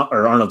Arnold's son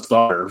or Arnold's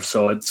daughter.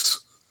 So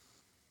it's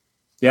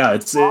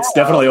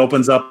definitely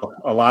opens up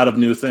a lot of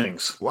new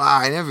things. Wow,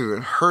 I never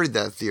even heard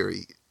that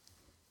theory.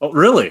 Oh,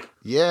 really?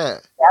 Yeah.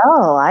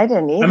 No, I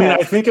didn't either. I mean,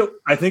 I think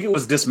it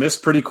was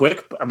dismissed pretty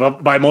quick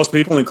by most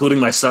people, including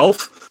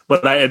myself.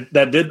 But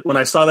when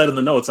I saw that in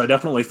the notes, I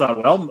definitely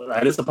thought, well,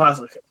 that is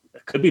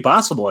it could be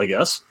possible, I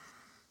guess.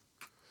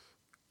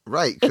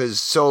 Right,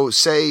 because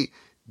say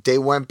they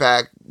went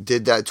back,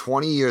 did that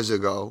 20 years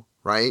ago,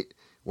 right?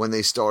 When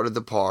they started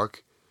the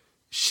park,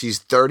 she's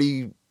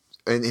 30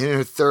 and in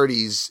her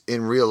 30s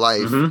in real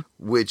life,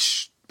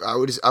 which I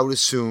would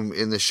assume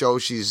in the show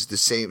she's the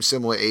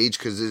similar age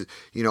because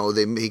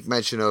they make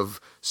mention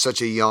of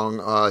such a young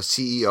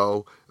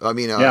CEO. I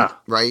mean,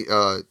 right?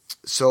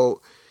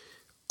 So,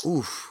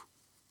 oof.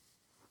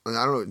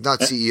 I don't know,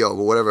 not CEO,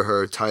 but whatever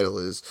her title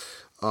is.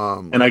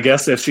 And I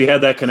guess if she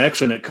had that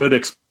connection, it could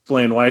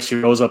explain why she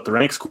rose up the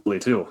ranks quickly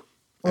too,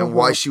 and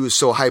why she was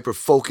so hyper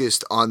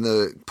focused on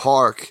the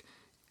park,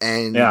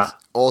 and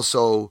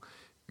also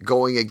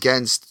going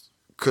against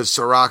because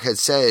Serac had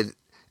said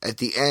at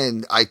the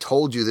end, "I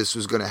told you this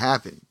was going to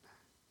happen."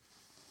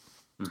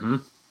 Mm-hmm.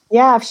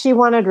 Yeah, if she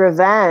wanted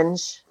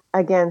revenge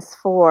against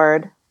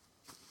Ford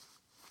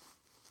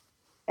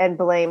and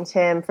blamed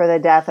him for the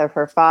death of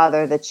her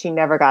father that she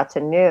never got to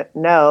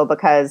know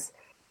because,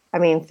 I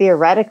mean,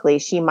 theoretically,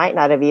 she might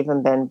not have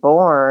even been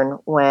born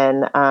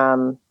when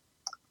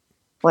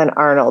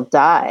Arnold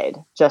died,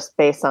 just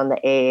based on the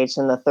age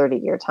and the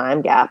 30-year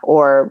time gap,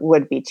 or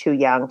would be too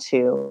young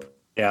to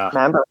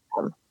remember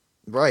him.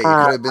 Right. It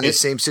could have been the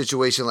same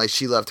situation like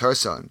she left her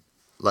son.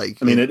 Like,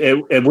 I mean,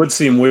 it would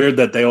seem weird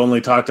that they only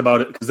talked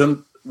about it because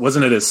then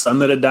wasn't it his son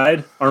that had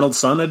died? Arnold's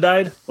son had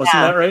died? Wasn't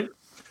that right?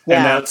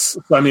 Yeah.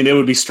 And it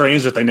would be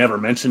strange that they never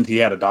mentioned he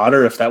had a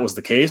daughter if that was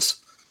the case.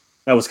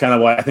 That was kind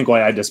of why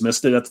I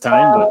dismissed it at the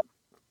time.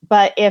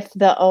 But if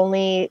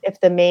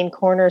the main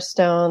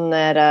cornerstone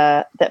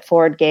that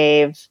Ford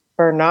gave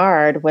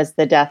Bernard was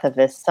the death of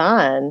his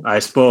son, I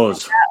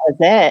suppose that was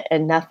it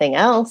and nothing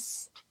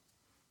else.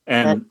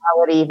 And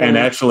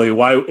actually,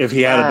 why, if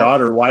he had a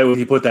daughter, why would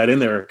he put that in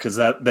there? Because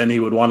then he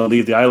would want to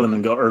leave the island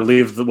and go, or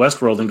leave the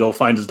Westworld and go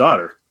find his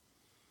daughter.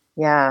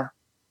 Yeah.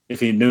 If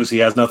he knew he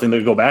has nothing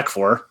to go back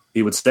for,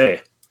 he would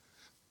stay.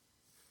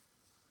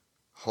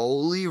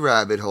 Holy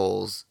rabbit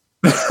holes.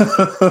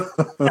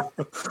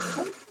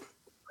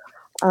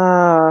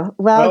 Well,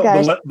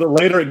 guys, the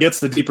later it gets,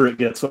 the deeper it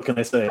gets. What can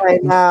I say? I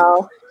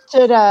know.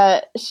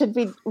 Should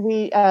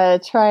we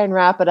try and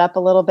wrap it up a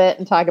little bit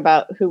and talk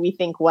about who we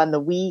think won the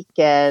week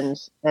and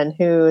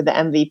who the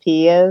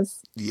MVP is?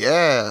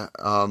 Yeah.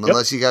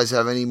 Unless you guys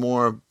have any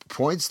more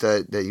points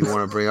that you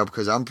want to bring up,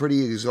 because I'm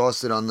pretty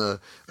exhausted on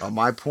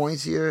my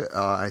points here.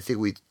 I think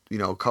we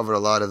covered a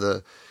lot of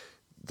the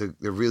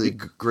really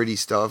gritty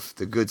stuff,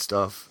 the good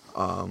stuff.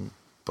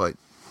 But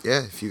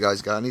yeah, if you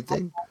guys got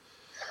anything.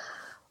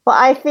 Well,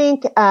 I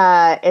think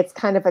it's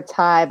kind of a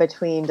tie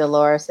between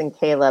Dolores and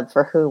Caleb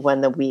for who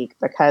won the week,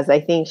 because I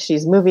think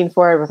she's moving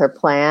forward with her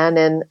plan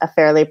in a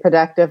fairly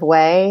productive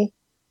way,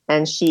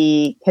 and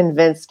she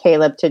convinced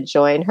Caleb to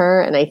join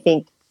her. And I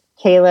think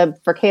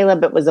for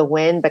Caleb, it was a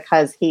win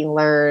because he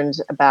learned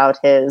about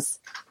his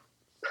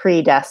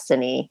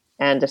predestiny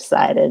and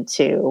decided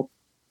to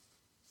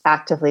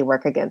actively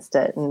work against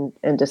it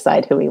and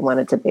decide who he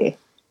wanted to be.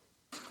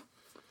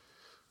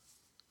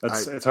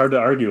 It's hard to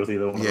argue with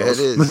either one of those.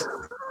 It is.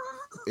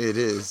 It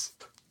is.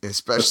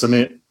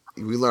 Especially,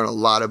 we learn a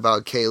lot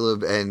about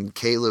Caleb, and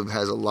Caleb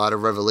has a lot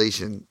of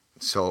revelation.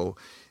 So,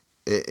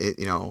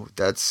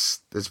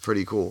 that's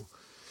pretty cool.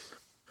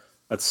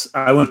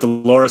 I went to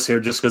Dolores here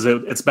just because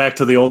it's back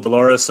to the old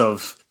Dolores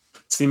of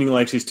seeming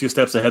like she's 2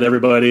 steps ahead of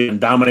everybody and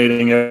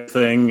dominating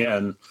everything,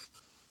 and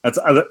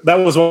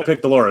that was why I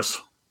picked Dolores.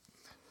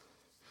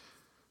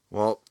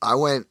 Well, I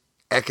went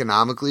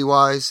economically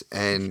wise,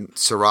 and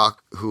Serac,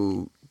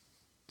 who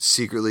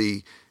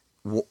secretly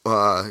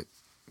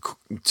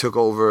took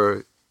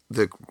over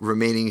the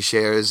remaining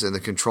shares and the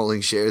controlling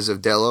shares of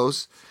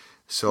Delos.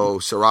 So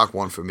Serac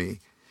won for me.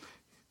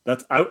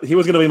 He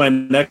was going to be my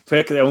next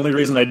pick. The only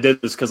reason I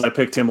did is because I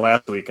picked him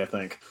last week, I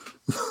think.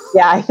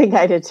 Yeah, I think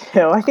I did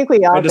too. I think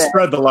we all did. I just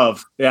spread the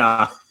love.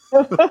 Yeah.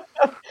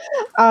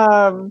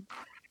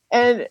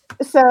 And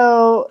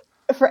so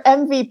for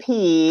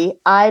MVP,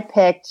 I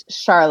picked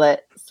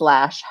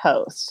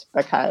Charlotte/host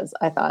because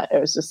I thought it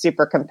was just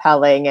super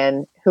compelling,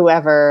 and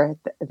whoever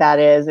that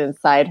is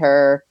inside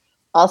her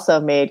also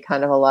made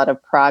kind of a lot of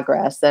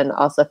progress and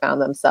also found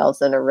themselves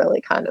in a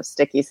really kind of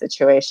sticky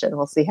situation.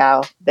 We'll see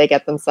how they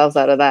get themselves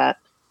out of that.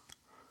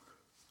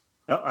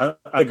 I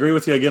agree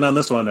with you again on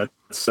this one.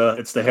 It's the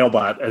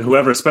Halebot, and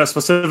whoever's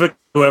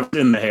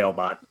in the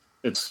Halebot.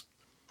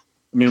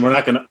 We're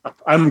not going to,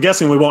 I'm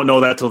guessing we won't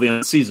know that till the end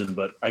of the season,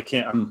 but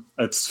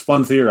it's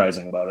fun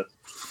theorizing about it.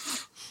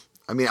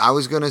 I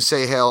was going to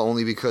say Hale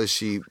only because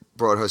she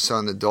brought her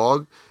son the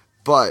dog,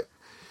 but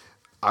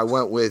I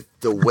went with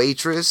the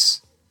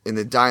waitress in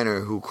the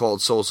diner who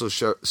called social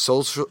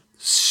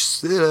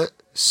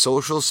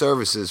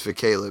services for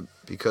Caleb,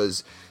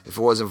 because if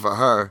it wasn't for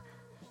her,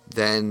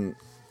 then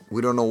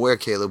we don't know where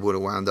Caleb would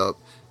have wound up.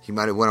 He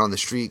might have went on the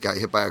street, got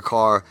hit by a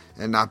car,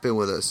 and not been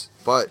with us.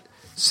 But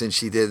since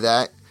she did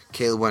that,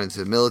 Caleb went into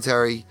the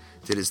military,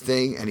 did his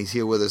thing, and he's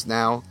here with us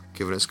now,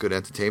 giving us good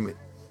entertainment.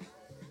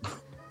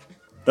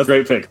 That's a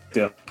great pick,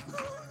 yeah.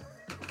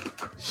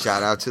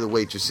 Shout out to the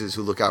waitresses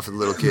who look out for the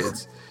little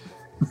kids.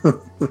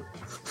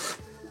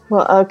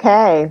 Well,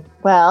 okay.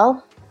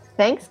 Well,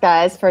 thanks,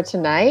 guys, for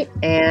tonight.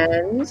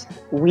 And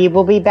we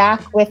will be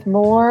back with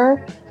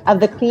more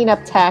of the cleanup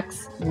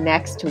text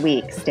next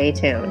week. Stay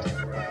tuned.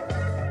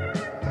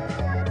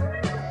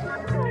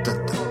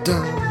 Dun, dun,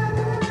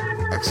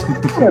 dun.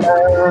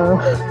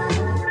 Excellent.